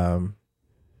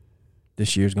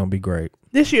 This year's gonna be great.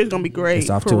 This year's gonna be great. It's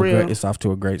off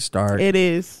to a great start. It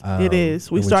is. It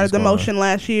is. We started the motion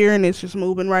last year, and it's just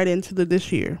moving right into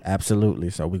this year.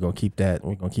 Absolutely. So we're gonna keep that.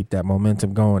 We're gonna keep that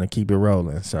momentum going and keep it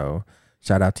rolling. So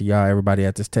shout out to y'all, everybody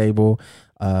at this table.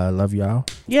 Love y'all.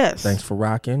 Yes. Thanks for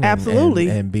rocking. Absolutely.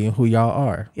 And being who y'all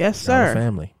are. Yes, sir.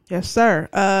 Family. Yes, sir.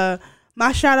 I'm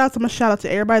a shout out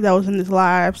to everybody that was in this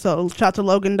live. So shout out to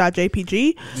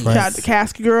Logan.jpg. Yes. Shout out to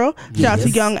Casket Girl. Shout out to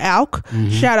Young Alk.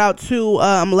 Shout out to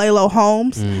Lalo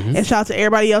Holmes. And shout out to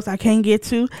everybody else I can't get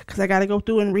to because I got to go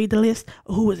through and read the list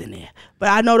of who was in there. But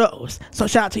I know those. So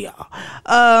shout out to y'all.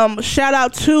 Shout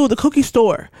out to the cookie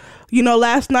store.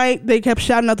 Last night they kept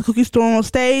shouting out the cookie store on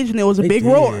stage, and it was a big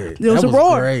roar. It was a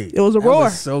roar. Great. It was a roar.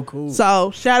 Was so cool.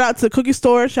 So shout out to cookie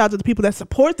store. Shout out to the people that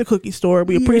support the cookie store.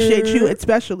 We appreciate you,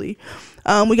 especially.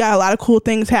 We got a lot of cool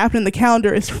things happening. The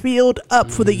calendar is filled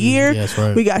up for the year. Yes,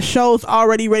 right. We got shows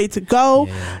already ready to go.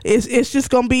 Yeah. It's just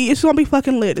gonna be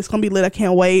fucking lit. It's gonna be lit. I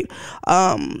can't wait.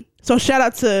 So shout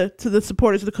out to the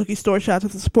supporters of the cookie store. Shout out to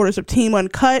the supporters of Team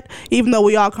Uncut, even though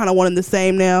we all kind of one and the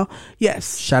same now.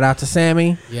 Yes. Shout out to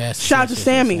Sammy. Yes. Shout out to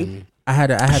Sammy. I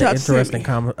had an interesting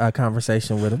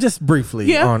conversation with him just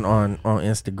briefly on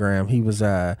Instagram. He was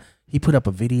he put up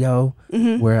a video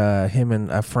where him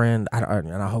and a friend,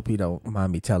 and I hope he don't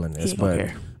mind me telling this, but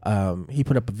he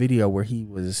put up a video where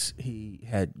he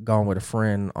had gone with a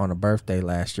friend on a birthday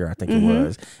last year, I think it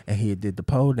was, and he did the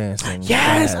pole dancing.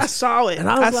 Yes, class. I saw it. And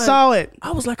I saw it.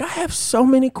 I was like, I have so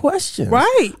many questions.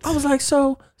 Right. I was like,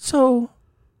 so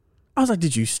I was like,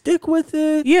 did you stick with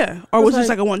it? Yeah. Or was it just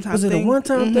like a one-time thing? Was it a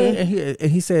one-time thing?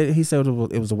 And he said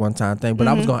it was a one-time thing. But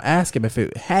I was going to ask him if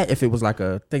it was like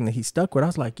a thing that he stuck with. I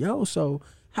was like, yo, so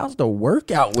how's the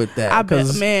workout with that? I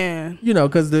bet, man.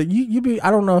 Because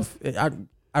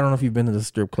I don't know if you've been to the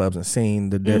strip clubs and seen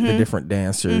the different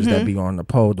dancers that be on the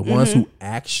pole. The ones who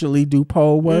actually do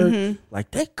pole work,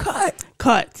 like they cut.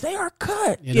 They are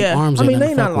cut. Yeah. Arms I mean,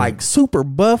 they not like super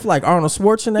buff like Arnold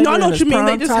Schwarzenegger. No, I know what you mean.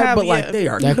 They just have, but like they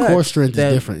are that cut. Core strength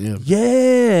is different.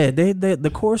 Yeah.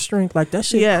 The core strength, like that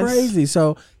shit crazy.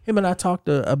 So him and I talked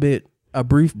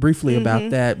briefly about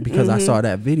that because I saw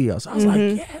that video. So I was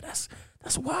like, yeah,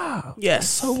 that's wild. Yes. That's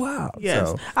so wild. Yes.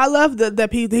 So. I love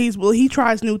that he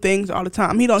tries new things all the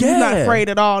time. He's not afraid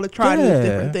at all to try new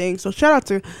different things. So shout out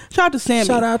to Sammy.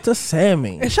 Shout out to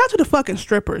Sammy. And shout out to the fucking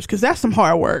strippers, because that's some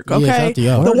hard work. Okay. Yeah, shout out to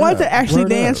y'all. The ones that actually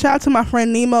dance. Shout out to my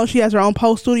friend Nemo. She has her own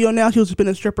pole studio now. She's been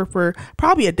a stripper for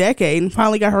probably a decade and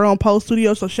finally got her own pole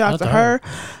studio. So shout out to her.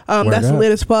 That's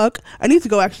lit as fuck. I need to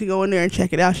go in there and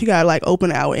check it out. She got like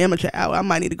open hour, amateur hour. I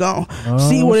might need to go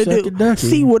see what it do.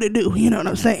 See what it do. You know what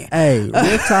I'm saying? Hey,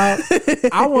 real talk.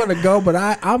 I want to go, but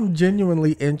I'm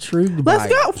genuinely intrigued by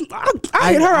it. Let's go.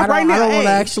 I hit her up right now. I don't want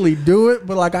to actually do it,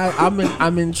 but like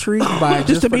I'm intrigued by it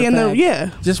just to be in there.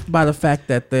 Yeah. Just by the fact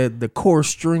that the core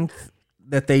strength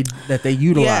that they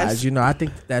utilize. Yes. You know, I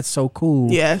think that's so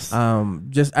cool. Yes.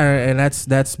 And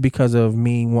that's because of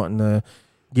me wanting to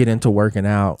get into working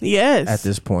out. Yes. At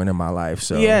this point in my life.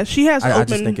 So yeah, she has I open.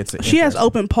 just think it's she has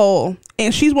open pole,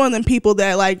 and she's one of them people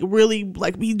that like really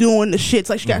like be doing the shits.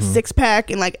 Like she got 6-pack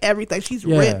and like everything. She's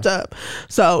ripped up.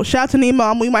 So shout out to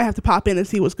Nima. We might have to pop in and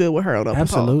see what's good with her on open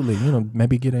Absolutely. pole. You know,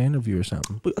 maybe get an interview or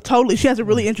something. Totally. She has a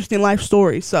really interesting life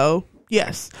story. So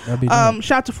yes.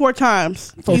 Shout out to 4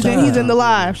 times. He's in the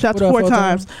live. Shout out to 4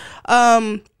 times.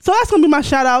 So that's gonna be my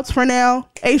shout outs for now.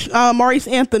 Maurice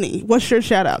Anthony, what's your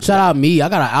shout out? Shout out me. I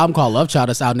got an album called Love Child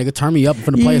that's out, nigga. Turn me up. I'm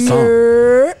finna play a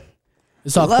song.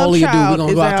 It's all Foley do. We're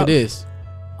gonna go after this.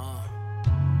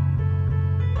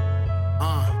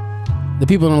 The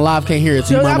people in the live can't hear it,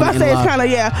 so you might want to it's kind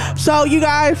of So you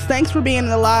guys, thanks for being in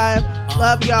the live.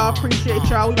 Love y'all. Appreciate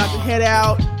y'all. We about to head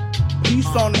out. Peace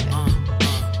on that.